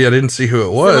celebrity. I didn't see who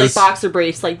it was. So, like boxer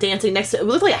briefs, like dancing next to it.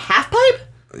 Looked like a half pipe.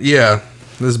 Yeah,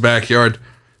 this backyard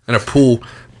and a pool.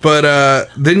 But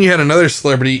then you had another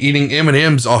celebrity eating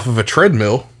M&Ms off of a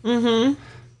treadmill. Mm-hmm.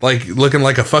 Like looking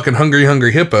like a fucking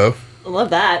hungry hippo. I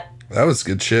love that. That was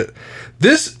good shit.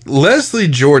 This Leslie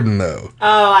Jordan, though.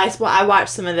 Oh, I watched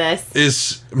some of this.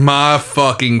 Is my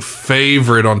fucking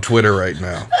favorite on Twitter right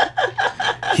now.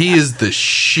 He is the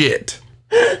shit.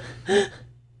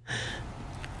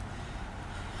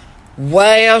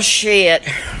 Well, shit.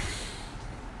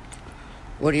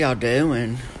 What are y'all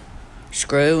doing?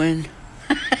 Screwing?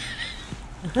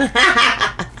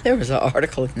 There was an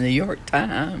article in the New York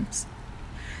Times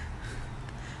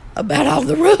about all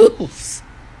the rules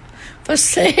for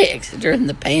sex during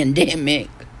the pandemic.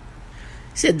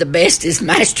 Said the best is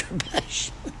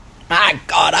masturbation. My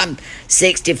God, I'm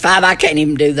 65. I can't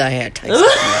even do that.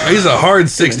 He's a hard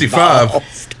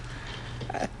 65.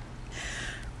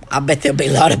 I bet there'll be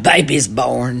a lot of babies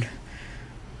born.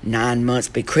 9 months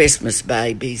be Christmas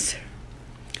babies.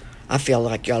 I feel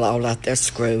like y'all all out there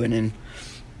screwing, and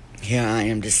here I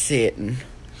am just sitting.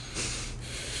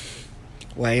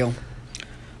 Well,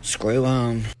 screw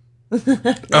on.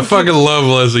 I fucking love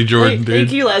Leslie Jordan, dude.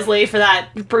 Thank you, Leslie, for that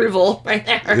approval right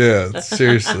there. Yeah,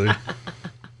 seriously.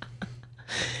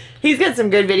 He's got some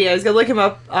good videos. Go look him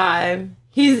up.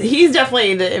 He's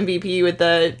definitely the MVP with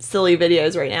the silly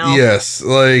videos right now. Yes,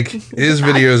 like his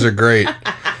videos are great.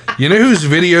 You know whose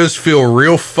videos feel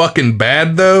real fucking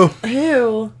bad though?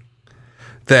 Who?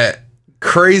 That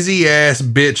crazy ass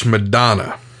bitch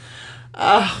Madonna.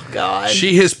 Oh God.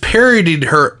 She has parodied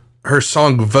her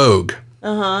song Vogue.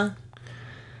 Uh-huh.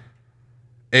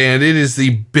 And it is the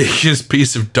biggest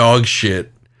piece of dog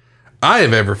shit I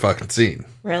have ever fucking seen.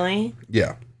 Really?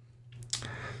 Yeah.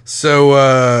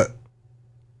 So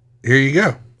here you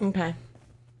go. Okay.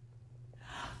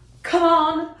 Come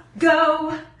on,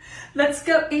 go. Let's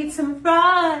go eat some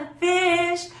fried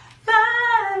fish.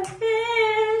 Fried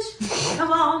fish.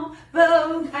 Come on,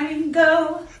 Vogue, and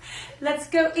go. Let's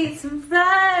go eat some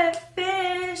fried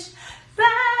fish.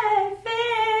 Fried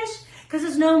fish. 'Cause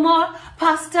there's no more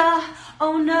pasta.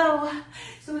 Oh no.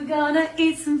 So we're gonna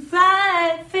eat some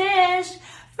fried fish.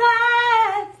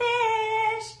 Fried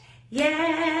fish.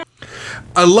 Yeah.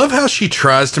 I love how she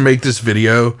tries to make this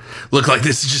video look like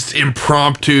this is just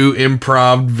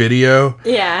improv video.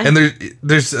 Yeah. And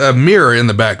there's a mirror in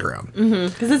the background. Mm-hmm.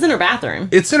 Because it's in her bathroom.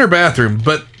 It's in her bathroom,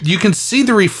 but you can see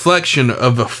the reflection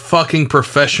of a fucking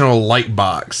professional light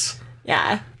box.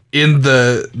 Yeah. In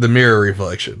the mirror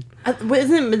reflection.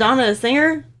 Isn't Madonna a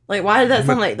singer? Like, why did that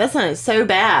sound like... That sounded so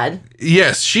bad.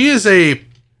 Yes, she is a...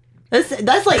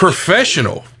 That's like...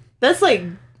 Professional. That's like...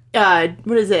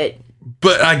 what is it?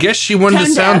 But I guess she wanted to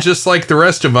sound just like the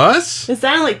rest of us. It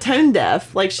sounded like tone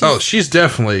deaf. Like she's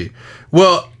definitely...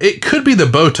 Well, it could be the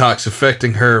Botox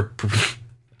affecting her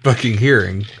fucking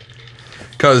hearing.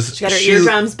 Because she got her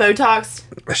eardrums Botoxed.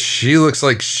 She looks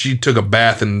like she took a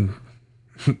bath in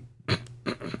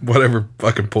whatever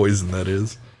fucking poison that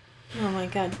is. Oh my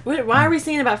God. Why are we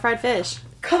singing about fried fish?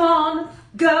 Come on,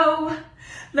 go.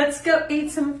 Let's go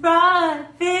eat some fried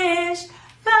fish.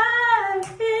 Fried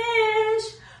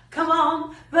fish. Come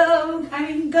on, Vogue,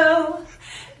 and go.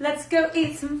 Let's go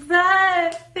eat some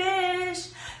fried fish.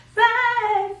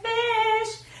 Fried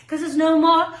fish. 'Cause there's no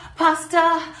more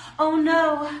pasta. Oh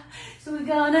no. So we're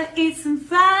gonna eat some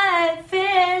fried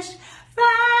fish.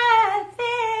 Fried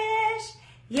fish.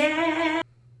 Yeah.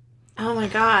 Oh my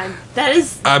God. That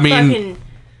is fucking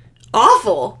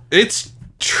awful. It's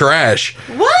trash.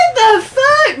 What the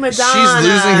fuck, Madonna? She's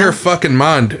losing her fucking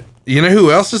mind. You know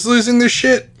who else is losing their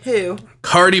shit? Who?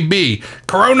 Cardi B.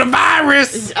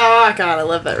 Coronavirus. Oh God, I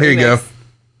love that. Here you go.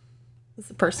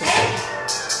 It's a personal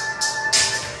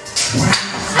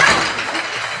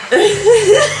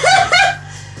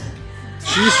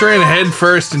She just ran head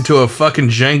first into a fucking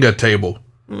Jenga table.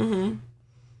 Mm-hmm.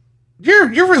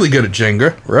 You're really good at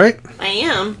Jenga, right? I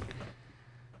am.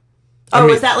 I Oh,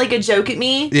 mean- was that like a joke at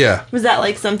me? Yeah. Was that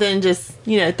like something just,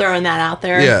 throwing that out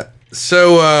there? Yeah.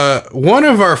 So one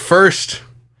of our first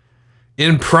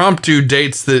impromptu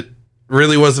dates that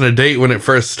really wasn't a date when it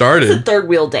first started. It's a third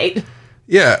wheel date.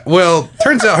 Yeah. Well,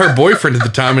 turns out her boyfriend at the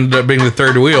time ended up being the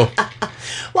third wheel.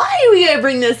 Why are we gonna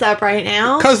bring this up right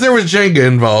now? Because there was Jenga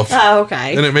involved. Oh,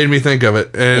 okay. And it made me think of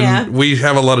it. And Yeah. we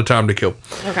have a lot of time to kill.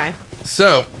 Okay.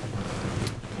 So,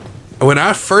 when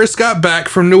I first got back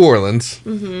from New Orleans,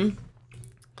 Mm-hmm.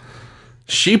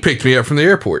 She picked me up from the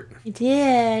airport. You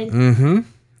did. Mm-hmm.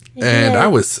 And I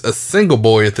was a single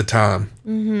boy at the time.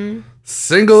 Mm-hmm.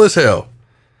 Single as hell.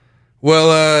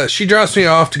 Well, she drops me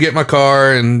off to get my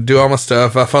car and do all my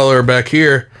stuff. I follow her back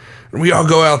here. And we all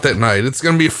go out that night. It's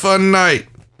going to be a fun night.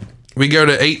 We go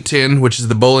to 810, which is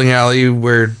the bowling alley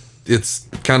where it's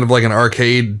kind of like an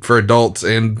arcade for adults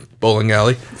and bowling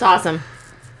alley. It's awesome.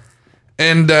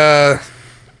 And her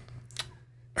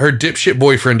dipshit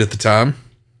boyfriend at the time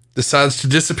decides to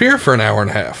disappear for an hour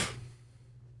and a half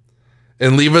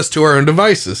and leave us to our own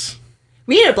devices.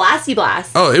 We had a blasty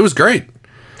blast. Oh, it was great.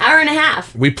 Hour and a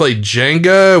half. We played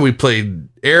Jenga. We played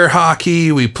air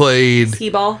hockey. We played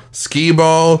skee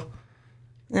ball.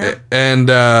 Yeah. And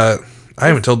I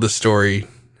haven't told this story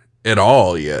at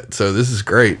all yet, so this is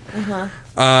great.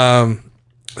 Uh-huh.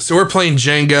 So we're playing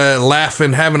Jenga,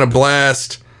 laughing, having a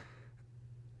blast,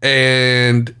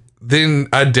 and then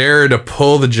I dare her to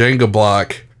pull the Jenga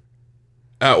block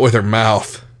out with her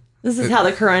mouth. This is how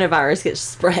the coronavirus gets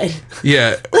spread.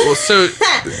 Yeah. Well, so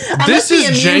this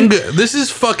is Jenga. This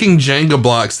is fucking Jenga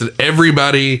blocks that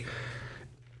everybody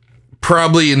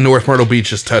probably in North Myrtle Beach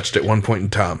has touched at one point in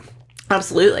time.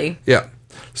 Absolutely. Yeah.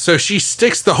 So she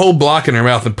sticks the whole block in her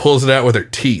mouth and pulls it out with her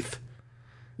teeth.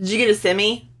 Did you get a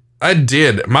semi? I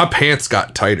did. My pants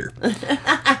got tighter.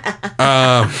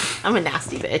 I'm a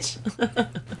nasty bitch.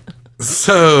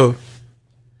 So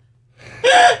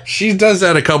she does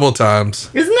that a couple times.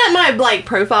 Isn't that my like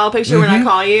profile picture when I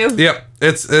call you? Yep.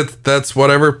 It's that's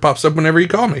whatever pops up whenever you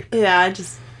call me. Yeah,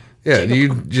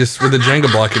 you just with a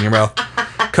Jenga block in your mouth.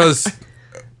 Because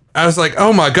I was like,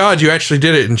 oh my God, you actually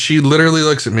did it. And she literally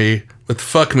looks at me with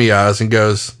fuck me eyes and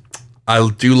goes, I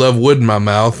do love wood in my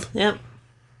mouth. Yep.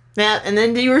 Yeah, and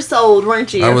then you were sold,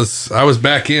 weren't you? I was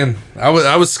back in. I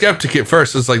was skeptic at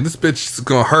first. I was like, this bitch is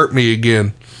gonna hurt me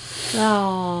again.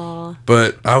 Oh.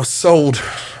 But I was sold.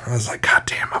 I was like, God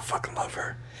damn, I fucking love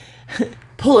her.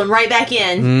 Pulling right back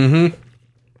in.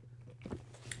 Mm-hmm.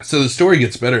 So the story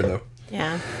gets better though.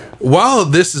 Yeah. While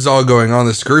this is all going on,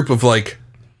 this group of like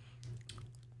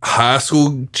high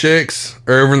school chicks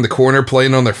are over in the corner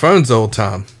playing on their phones the whole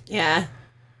time. Yeah.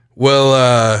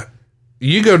 Well,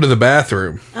 you go to the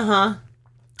bathroom. Uh-huh.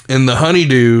 And the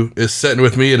honeydew is sitting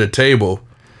with me at a table.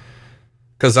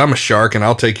 Because I'm a shark and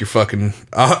I'll take your fucking...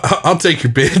 I'll take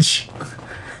your bitch.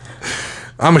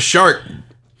 I'm a shark.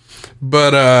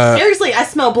 But, seriously, I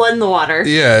smell blood in the water.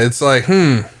 Yeah, it's like,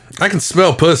 I can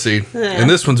smell pussy. Yeah. And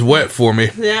this one's wet for me.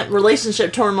 Yeah,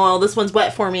 relationship turmoil. This one's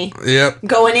wet for me. Yep.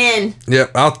 Going in.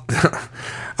 Yep,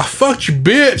 I fucked your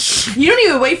bitch. You don't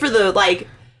even wait for the, like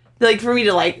for me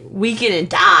to, like, weaken and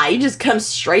die. You just come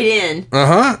straight in.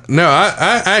 Uh-huh. No,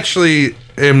 I actually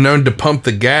am known to pump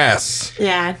the gas.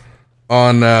 Yeah.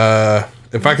 On,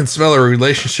 if I can smell a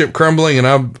relationship crumbling and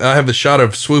I have the shot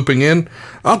of swooping in,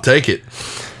 I'll take it.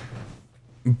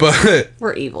 But...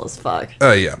 We're evil as fuck.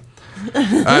 Oh, yeah.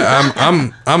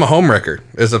 I'm a homewrecker,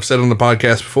 as I've said on the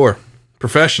podcast before.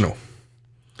 Professional.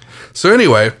 So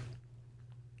anyway,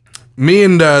 me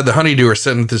and the honeydew are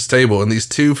sitting at this table, and these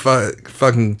two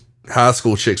fucking high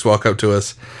school chicks walk up to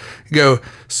us. Go,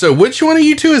 so which one of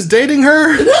you two is dating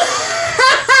her?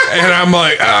 And I'm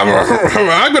like,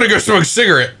 I'm gonna go smoke a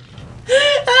cigarette.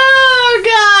 Oh,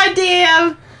 god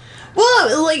damn.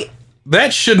 Well, like...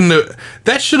 That should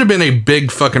have been a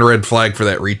big fucking red flag for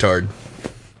that retard.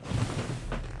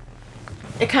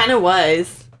 It kind of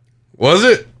was. Was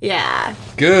it? Yeah.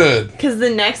 Good. Because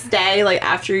the next day, like,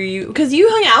 after you... Because you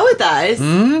hung out with us.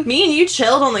 Mm-hmm. Me and you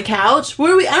chilled on the couch. What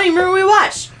did we... I don't even remember what we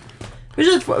watched.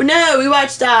 We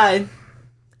watched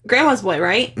Grandma's Boy,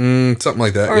 right? Something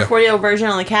like that, or a 40-year-old version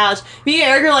on the couch. Me and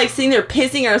Eric are, like, sitting there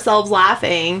pissing ourselves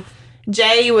laughing.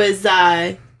 Jay was...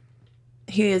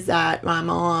 he was at my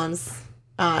mom's,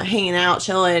 hanging out,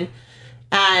 chilling.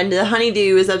 And the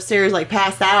honeydew was upstairs, like,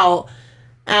 passed out.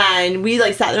 And we,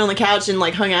 like, sat there on the couch and,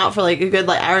 like, hung out for, like, a good,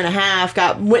 like, hour and a half.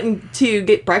 Went to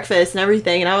get breakfast and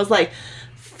everything. And I was like,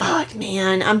 fuck,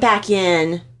 man, I'm back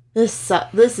in. This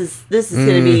is going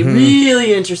to be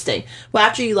really interesting. Well,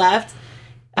 after you left,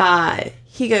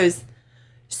 he goes,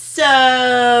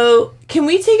 so can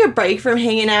we take a break from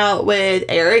hanging out with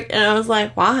Eric? And I was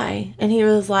like, why? And he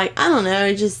was like, I don't know.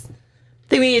 I just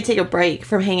think we need to take a break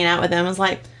from hanging out with him. I was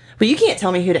like, well, you can't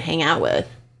tell me who to hang out with.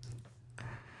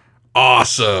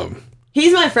 Awesome.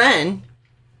 He's my friend.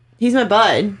 He's my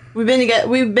bud. We've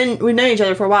known each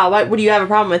other for a while. What do you have a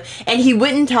problem with? And he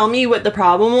wouldn't tell me what the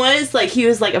problem was. Like, he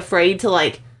was, like, afraid to,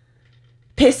 like,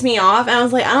 piss me off. And I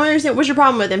was like, I don't understand. What's your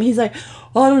problem with him? He's like,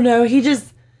 I don't know. He's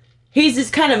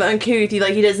just kind of uncouth. He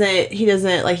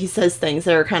doesn't, like, he says things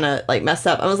that are kind of, like, messed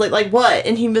up. I was like, what?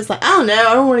 And he was like, I don't know.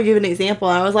 I don't want to give an example.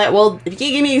 And I was like, well, if you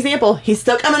can't give me an example, he's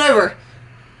still coming over.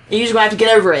 And you just gonna have to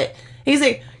get over it. He's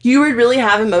like, you would really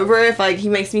have him over if like he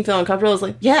makes me feel uncomfortable? I was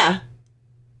like, yeah.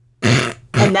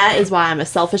 And that is why I'm a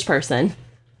selfish person.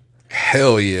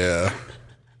 Hell yeah.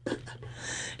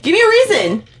 Give me a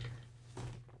reason.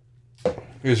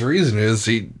 His reason is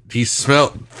he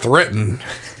smelt threatened.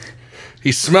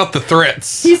 He smelt the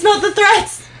threats. He smelled the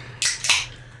threats.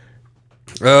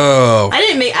 Oh.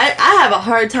 I have a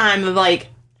hard time of like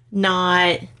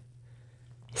not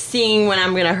seeing when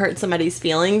I'm gonna hurt somebody's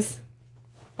feelings.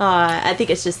 I think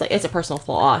it's just like it's a personal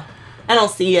flaw. I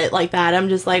don't see it like that. I'm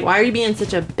just like, why are you being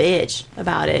such a bitch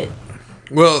about it?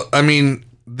 Well, I mean,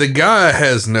 the guy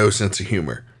has no sense of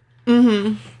humor.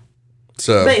 Mm-hmm.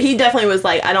 So, but he definitely was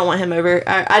like, I don't want him over.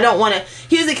 I don't want to.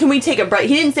 He was like, can we take a break?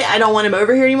 He didn't say I don't want him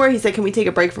over here anymore. He said, can we take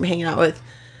a break from hanging out with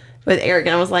Eric?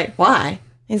 And I was like, why?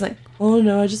 He's like, oh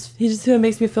no, he just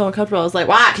makes me feel uncomfortable. I was like,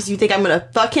 why? Because you think I'm gonna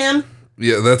fuck him?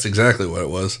 Yeah, that's exactly what it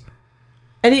was.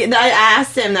 And I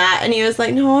asked him that, and he was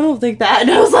like, no, I don't think that.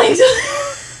 And I was like,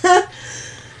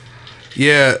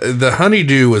 yeah, the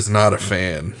honeydew was not a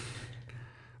fan.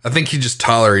 I think he just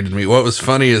tolerated me. What was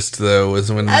funniest, though,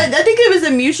 was when... I think it was a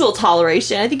mutual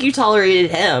toleration. I think you tolerated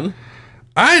him.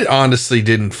 I honestly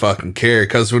didn't fucking care,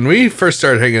 because when we first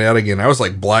started hanging out again, I was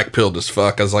like black-pilled as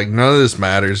fuck. I was like, none of this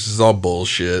matters. This is all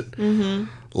bullshit. Mm-hmm.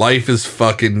 Life is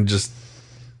fucking just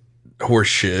horse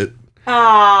shit.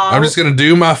 Aww. I'm just going to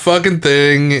do my fucking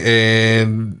thing,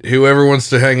 and whoever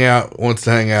wants to hang out,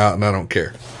 and I don't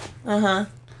care. Uh-huh.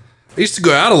 I used to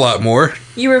go out a lot more.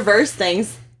 You reverse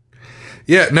things.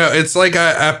 Yeah, no, it's like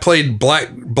I played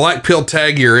black pill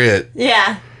tag, you're it.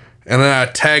 Yeah. And then I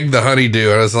tagged the honeydew.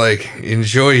 And I was like,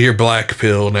 enjoy your black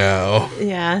pill now.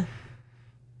 Yeah.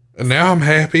 And now I'm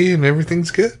happy and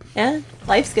everything's good. Yeah,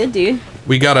 life's good, dude.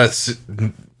 We got a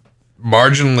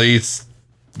marginally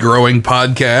growing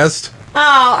podcast.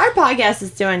 Oh, our podcast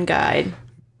is doing good.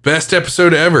 Best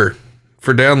episode ever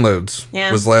for downloads.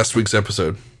 Yeah. Was last week's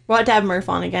episode. We'll have to have Murph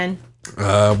on again.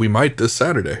 We might this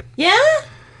Saturday. Yeah?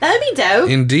 That'd be dope.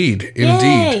 Indeed.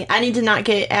 Yay. I need to not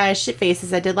get shit faced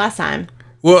as I did last time.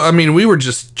 Well, I mean, we were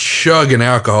just chugging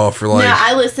alcohol for like... No,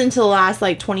 I listened to the last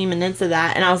like 20 minutes of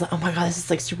that, and I was like, oh my God, this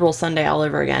is like Super Bowl Sunday all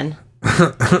over again.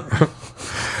 I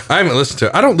haven't listened to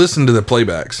it. I don't listen to the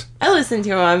playbacks. I listened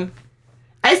to them.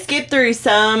 I skipped through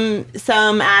some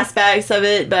aspects of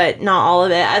it, but not all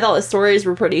of it. I thought the stories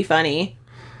were pretty funny.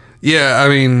 Yeah, I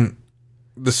mean,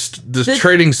 the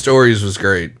trading stories was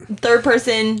great. Third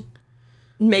person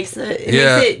makes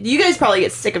it. You guys probably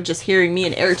get sick of just hearing me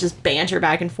and Eric just banter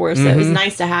back and forth. So it was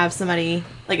nice to have somebody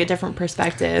like a different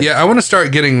perspective. Yeah, I want to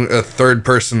start getting a third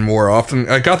person more often.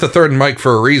 I got the third mic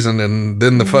for a reason, and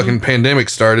then the fucking pandemic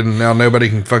started, and now nobody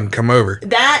can fucking come over.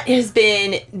 That has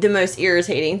been the most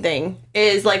irritating thing.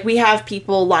 Is like we have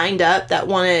people lined up that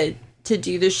wanted to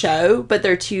do the show, but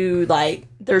they're too like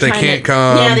they can't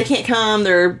come. Yeah, they can't come.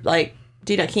 They're like,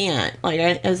 dude, I can't. Like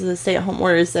as a stay-at-home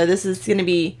order, so this is going to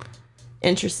be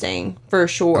interesting for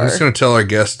sure. I'm just going to tell our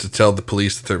guests to tell the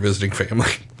police that they're visiting family.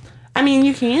 I mean,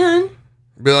 you can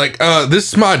be like,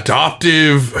 this is my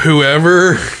adoptive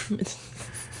whoever. This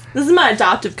is my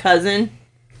adoptive cousin.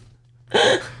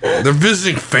 They're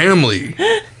visiting family.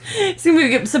 See, we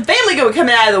get some family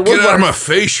coming out of the woodwork. Get out of my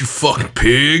face, you fucking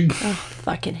pig. Oh,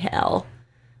 fucking hell.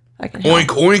 Oink,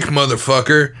 oink,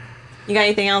 motherfucker. You got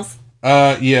anything else?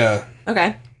 Yeah.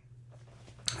 Okay.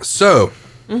 So,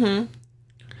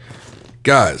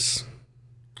 guys,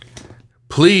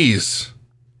 please,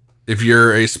 if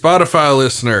you're a Spotify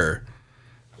listener,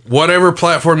 whatever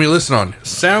platform you listen on,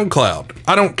 SoundCloud,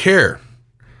 I don't care.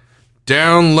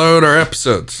 Download our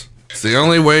episodes. It's the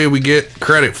only way we get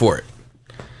credit for it.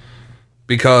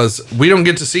 Because we don't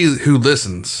get to see who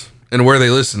listens and where they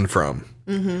listen from.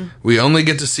 We only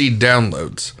get to see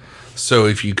downloads. So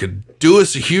if you could do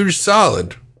us a huge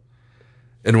solid,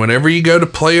 and whenever you go to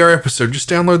play our episode, just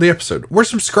download the episode. Or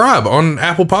subscribe on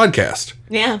Apple Podcast.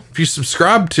 Yeah. If you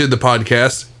subscribe to the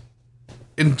podcast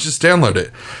and just download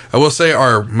it. I will say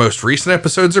our most recent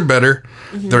episodes are better.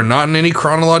 They're not in any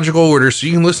chronological order, so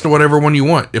you can listen to whatever one you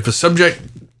want. If a subject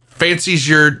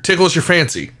tickles your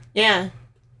fancy, yeah,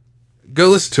 go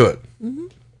listen to it.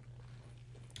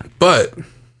 But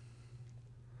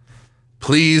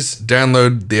please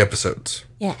download the episodes.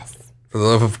 Yes. For the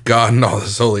love of God and all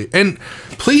that's holy. And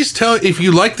please if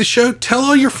you like the show, tell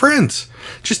all your friends.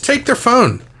 Just take their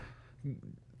phone.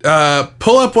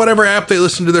 Pull up whatever app they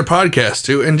listen to their podcast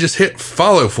to and just hit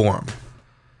follow for them.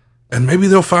 And maybe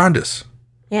they'll find us.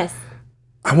 Yes.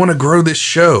 I want to grow this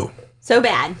show. So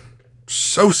bad.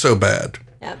 So bad.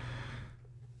 Yep.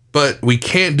 But we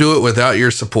can't do it without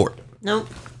your support. Nope.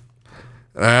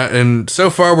 And so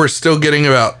far, we're still getting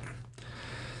about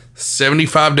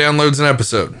 75 downloads an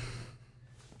episode.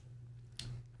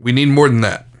 We need more than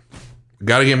that. We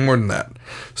got to get more than that.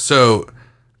 So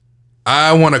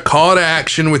I want a call to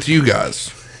action with you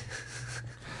guys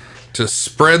to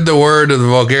spread the word of the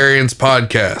Vulgarians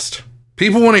podcast.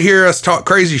 People want to hear us talk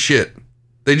crazy shit.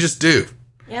 They just do.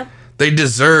 Yep. They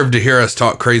deserve to hear us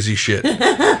talk crazy shit.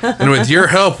 And with your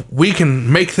help, we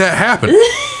can make that happen.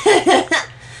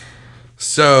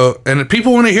 So, and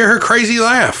people want to hear her crazy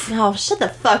laugh. Oh, shut the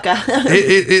fuck up.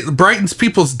 It brightens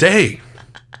people's day.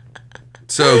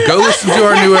 So go listen to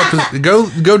our new episode.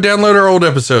 Go download our old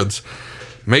episodes.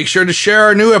 Make sure to share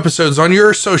our new episodes on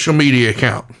your social media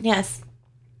account. Yes.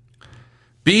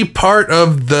 Be part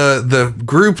of the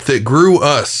group that grew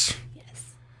us.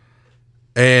 Yes.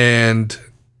 And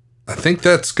I think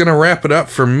that's going to wrap it up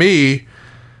for me.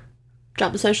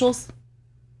 Drop the socials.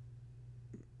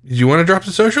 Do you want to drop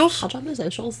the socials? I'll drop the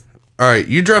socials. All right,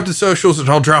 you drop the socials and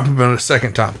I'll drop them in a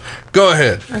second time. Go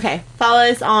ahead. Okay. Follow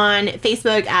us on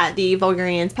Facebook at the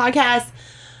Vulgarians Podcast.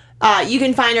 You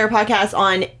can find our podcast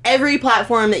on every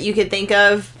platform that you could think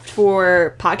of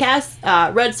for podcasts.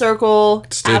 Red Circle.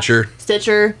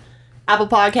 Stitcher. Apple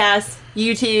Podcasts.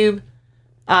 YouTube.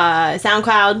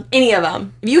 SoundCloud. Any of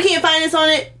them. If you can't find us on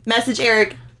it, message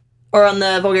Eric or on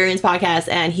the Vulgarians Podcast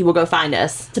and he will go find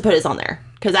us to put us on there.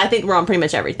 Because I think we're on pretty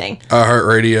much everything.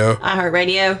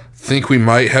 iHeartRadio. Think we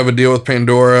might have a deal with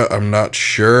Pandora. I'm not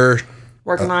sure.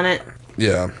 Working on it.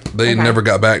 Yeah. They never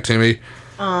got back to me.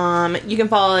 You can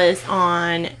follow us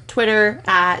on Twitter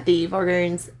at the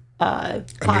Vulgarians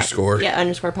underscore. Yeah,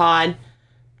 underscore pod.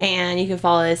 And you can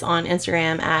follow us on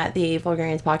Instagram at the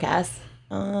Vulgarians Podcast.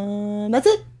 That's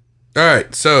it. All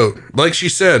right. So, like she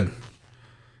said,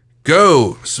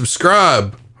 go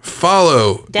subscribe,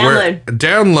 follow,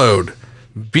 download.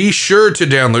 Be sure to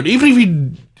download.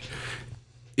 Even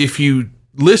if you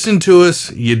listen to us,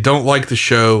 you don't like the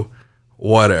show,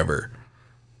 whatever.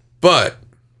 But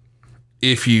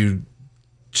if you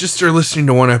just are listening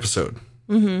to one episode,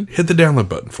 hit the download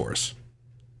button for us.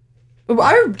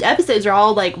 Our episodes are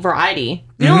all like variety.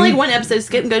 You don't like one episode,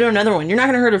 skip and go to another one. You're not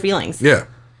going to hurt our feelings. Yeah.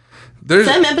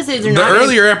 Some episodes are the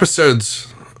earlier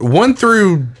episodes, 1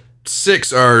 through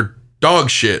 6 are dog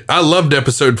shit. I loved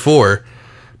episode 4,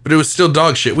 but it was still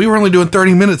dog shit. We were only doing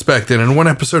 30 minutes back then and 1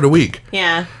 episode a week.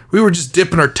 Yeah. We were just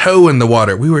dipping our toe in the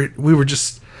water. We were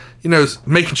just,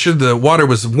 making sure the water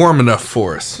was warm enough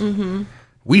for us. Mm-hmm.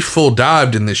 We full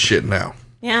dived in this shit now.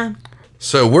 Yeah.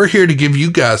 So we're here to give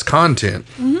you guys content.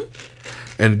 Mm-hmm.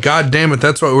 And god damn it,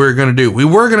 that's what we were going to do. We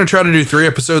were going to try to do 3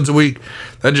 episodes a week.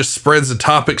 That just spreads the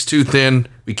topics too thin.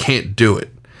 We can't do it.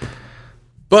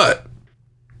 But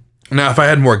now if I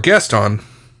had more guests on,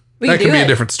 that could be a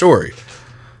different story.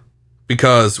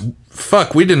 Because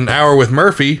fuck, we did an hour with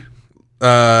Murphy,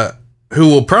 who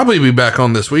will probably be back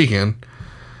on this weekend.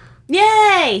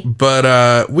 Yay!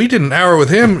 But we did an hour with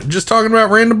him just talking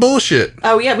about random bullshit.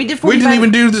 Oh yeah, we did. We didn't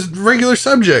even do this regular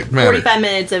subject matter. 45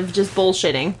 minutes of just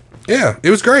bullshitting. Yeah, it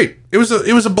was great. It was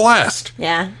a blast.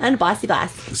 Yeah, and blasty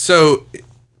blast. So,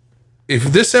 if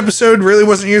this episode really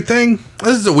wasn't your thing,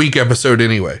 this is a weak episode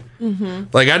anyway. Mm-hmm.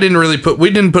 Like we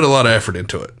didn't put a lot of effort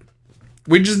into it.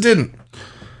 We just didn't.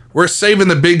 We're saving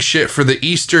the big shit for the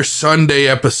Easter Sunday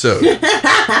episode.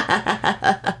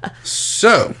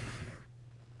 So,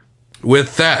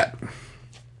 with that,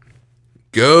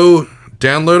 go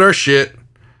download our shit.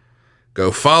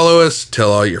 Go follow us.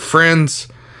 Tell all your friends.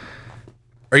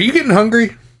 Are you getting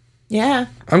hungry? Yeah.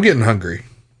 I'm getting hungry.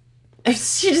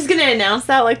 Is she just gonna announce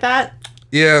that like that?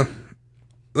 Yeah.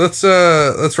 Let's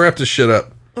wrap this shit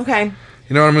up. Okay.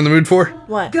 You know what I'm in the mood for?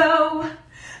 What?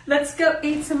 Let's go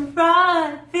eat some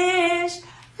fried fish.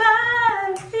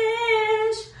 Fried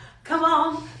fish. Come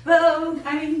on, Vogue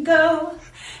and go.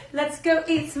 Let's go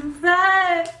eat some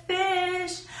fried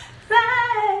fish.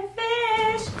 Fried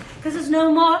fish. 'Cause there's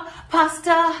no more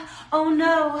pasta. Oh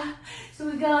no. So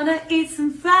we're gonna eat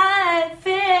some fried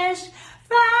fish.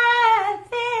 Fried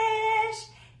fish.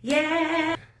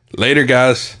 Yeah. Later,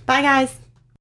 guys. Bye, guys.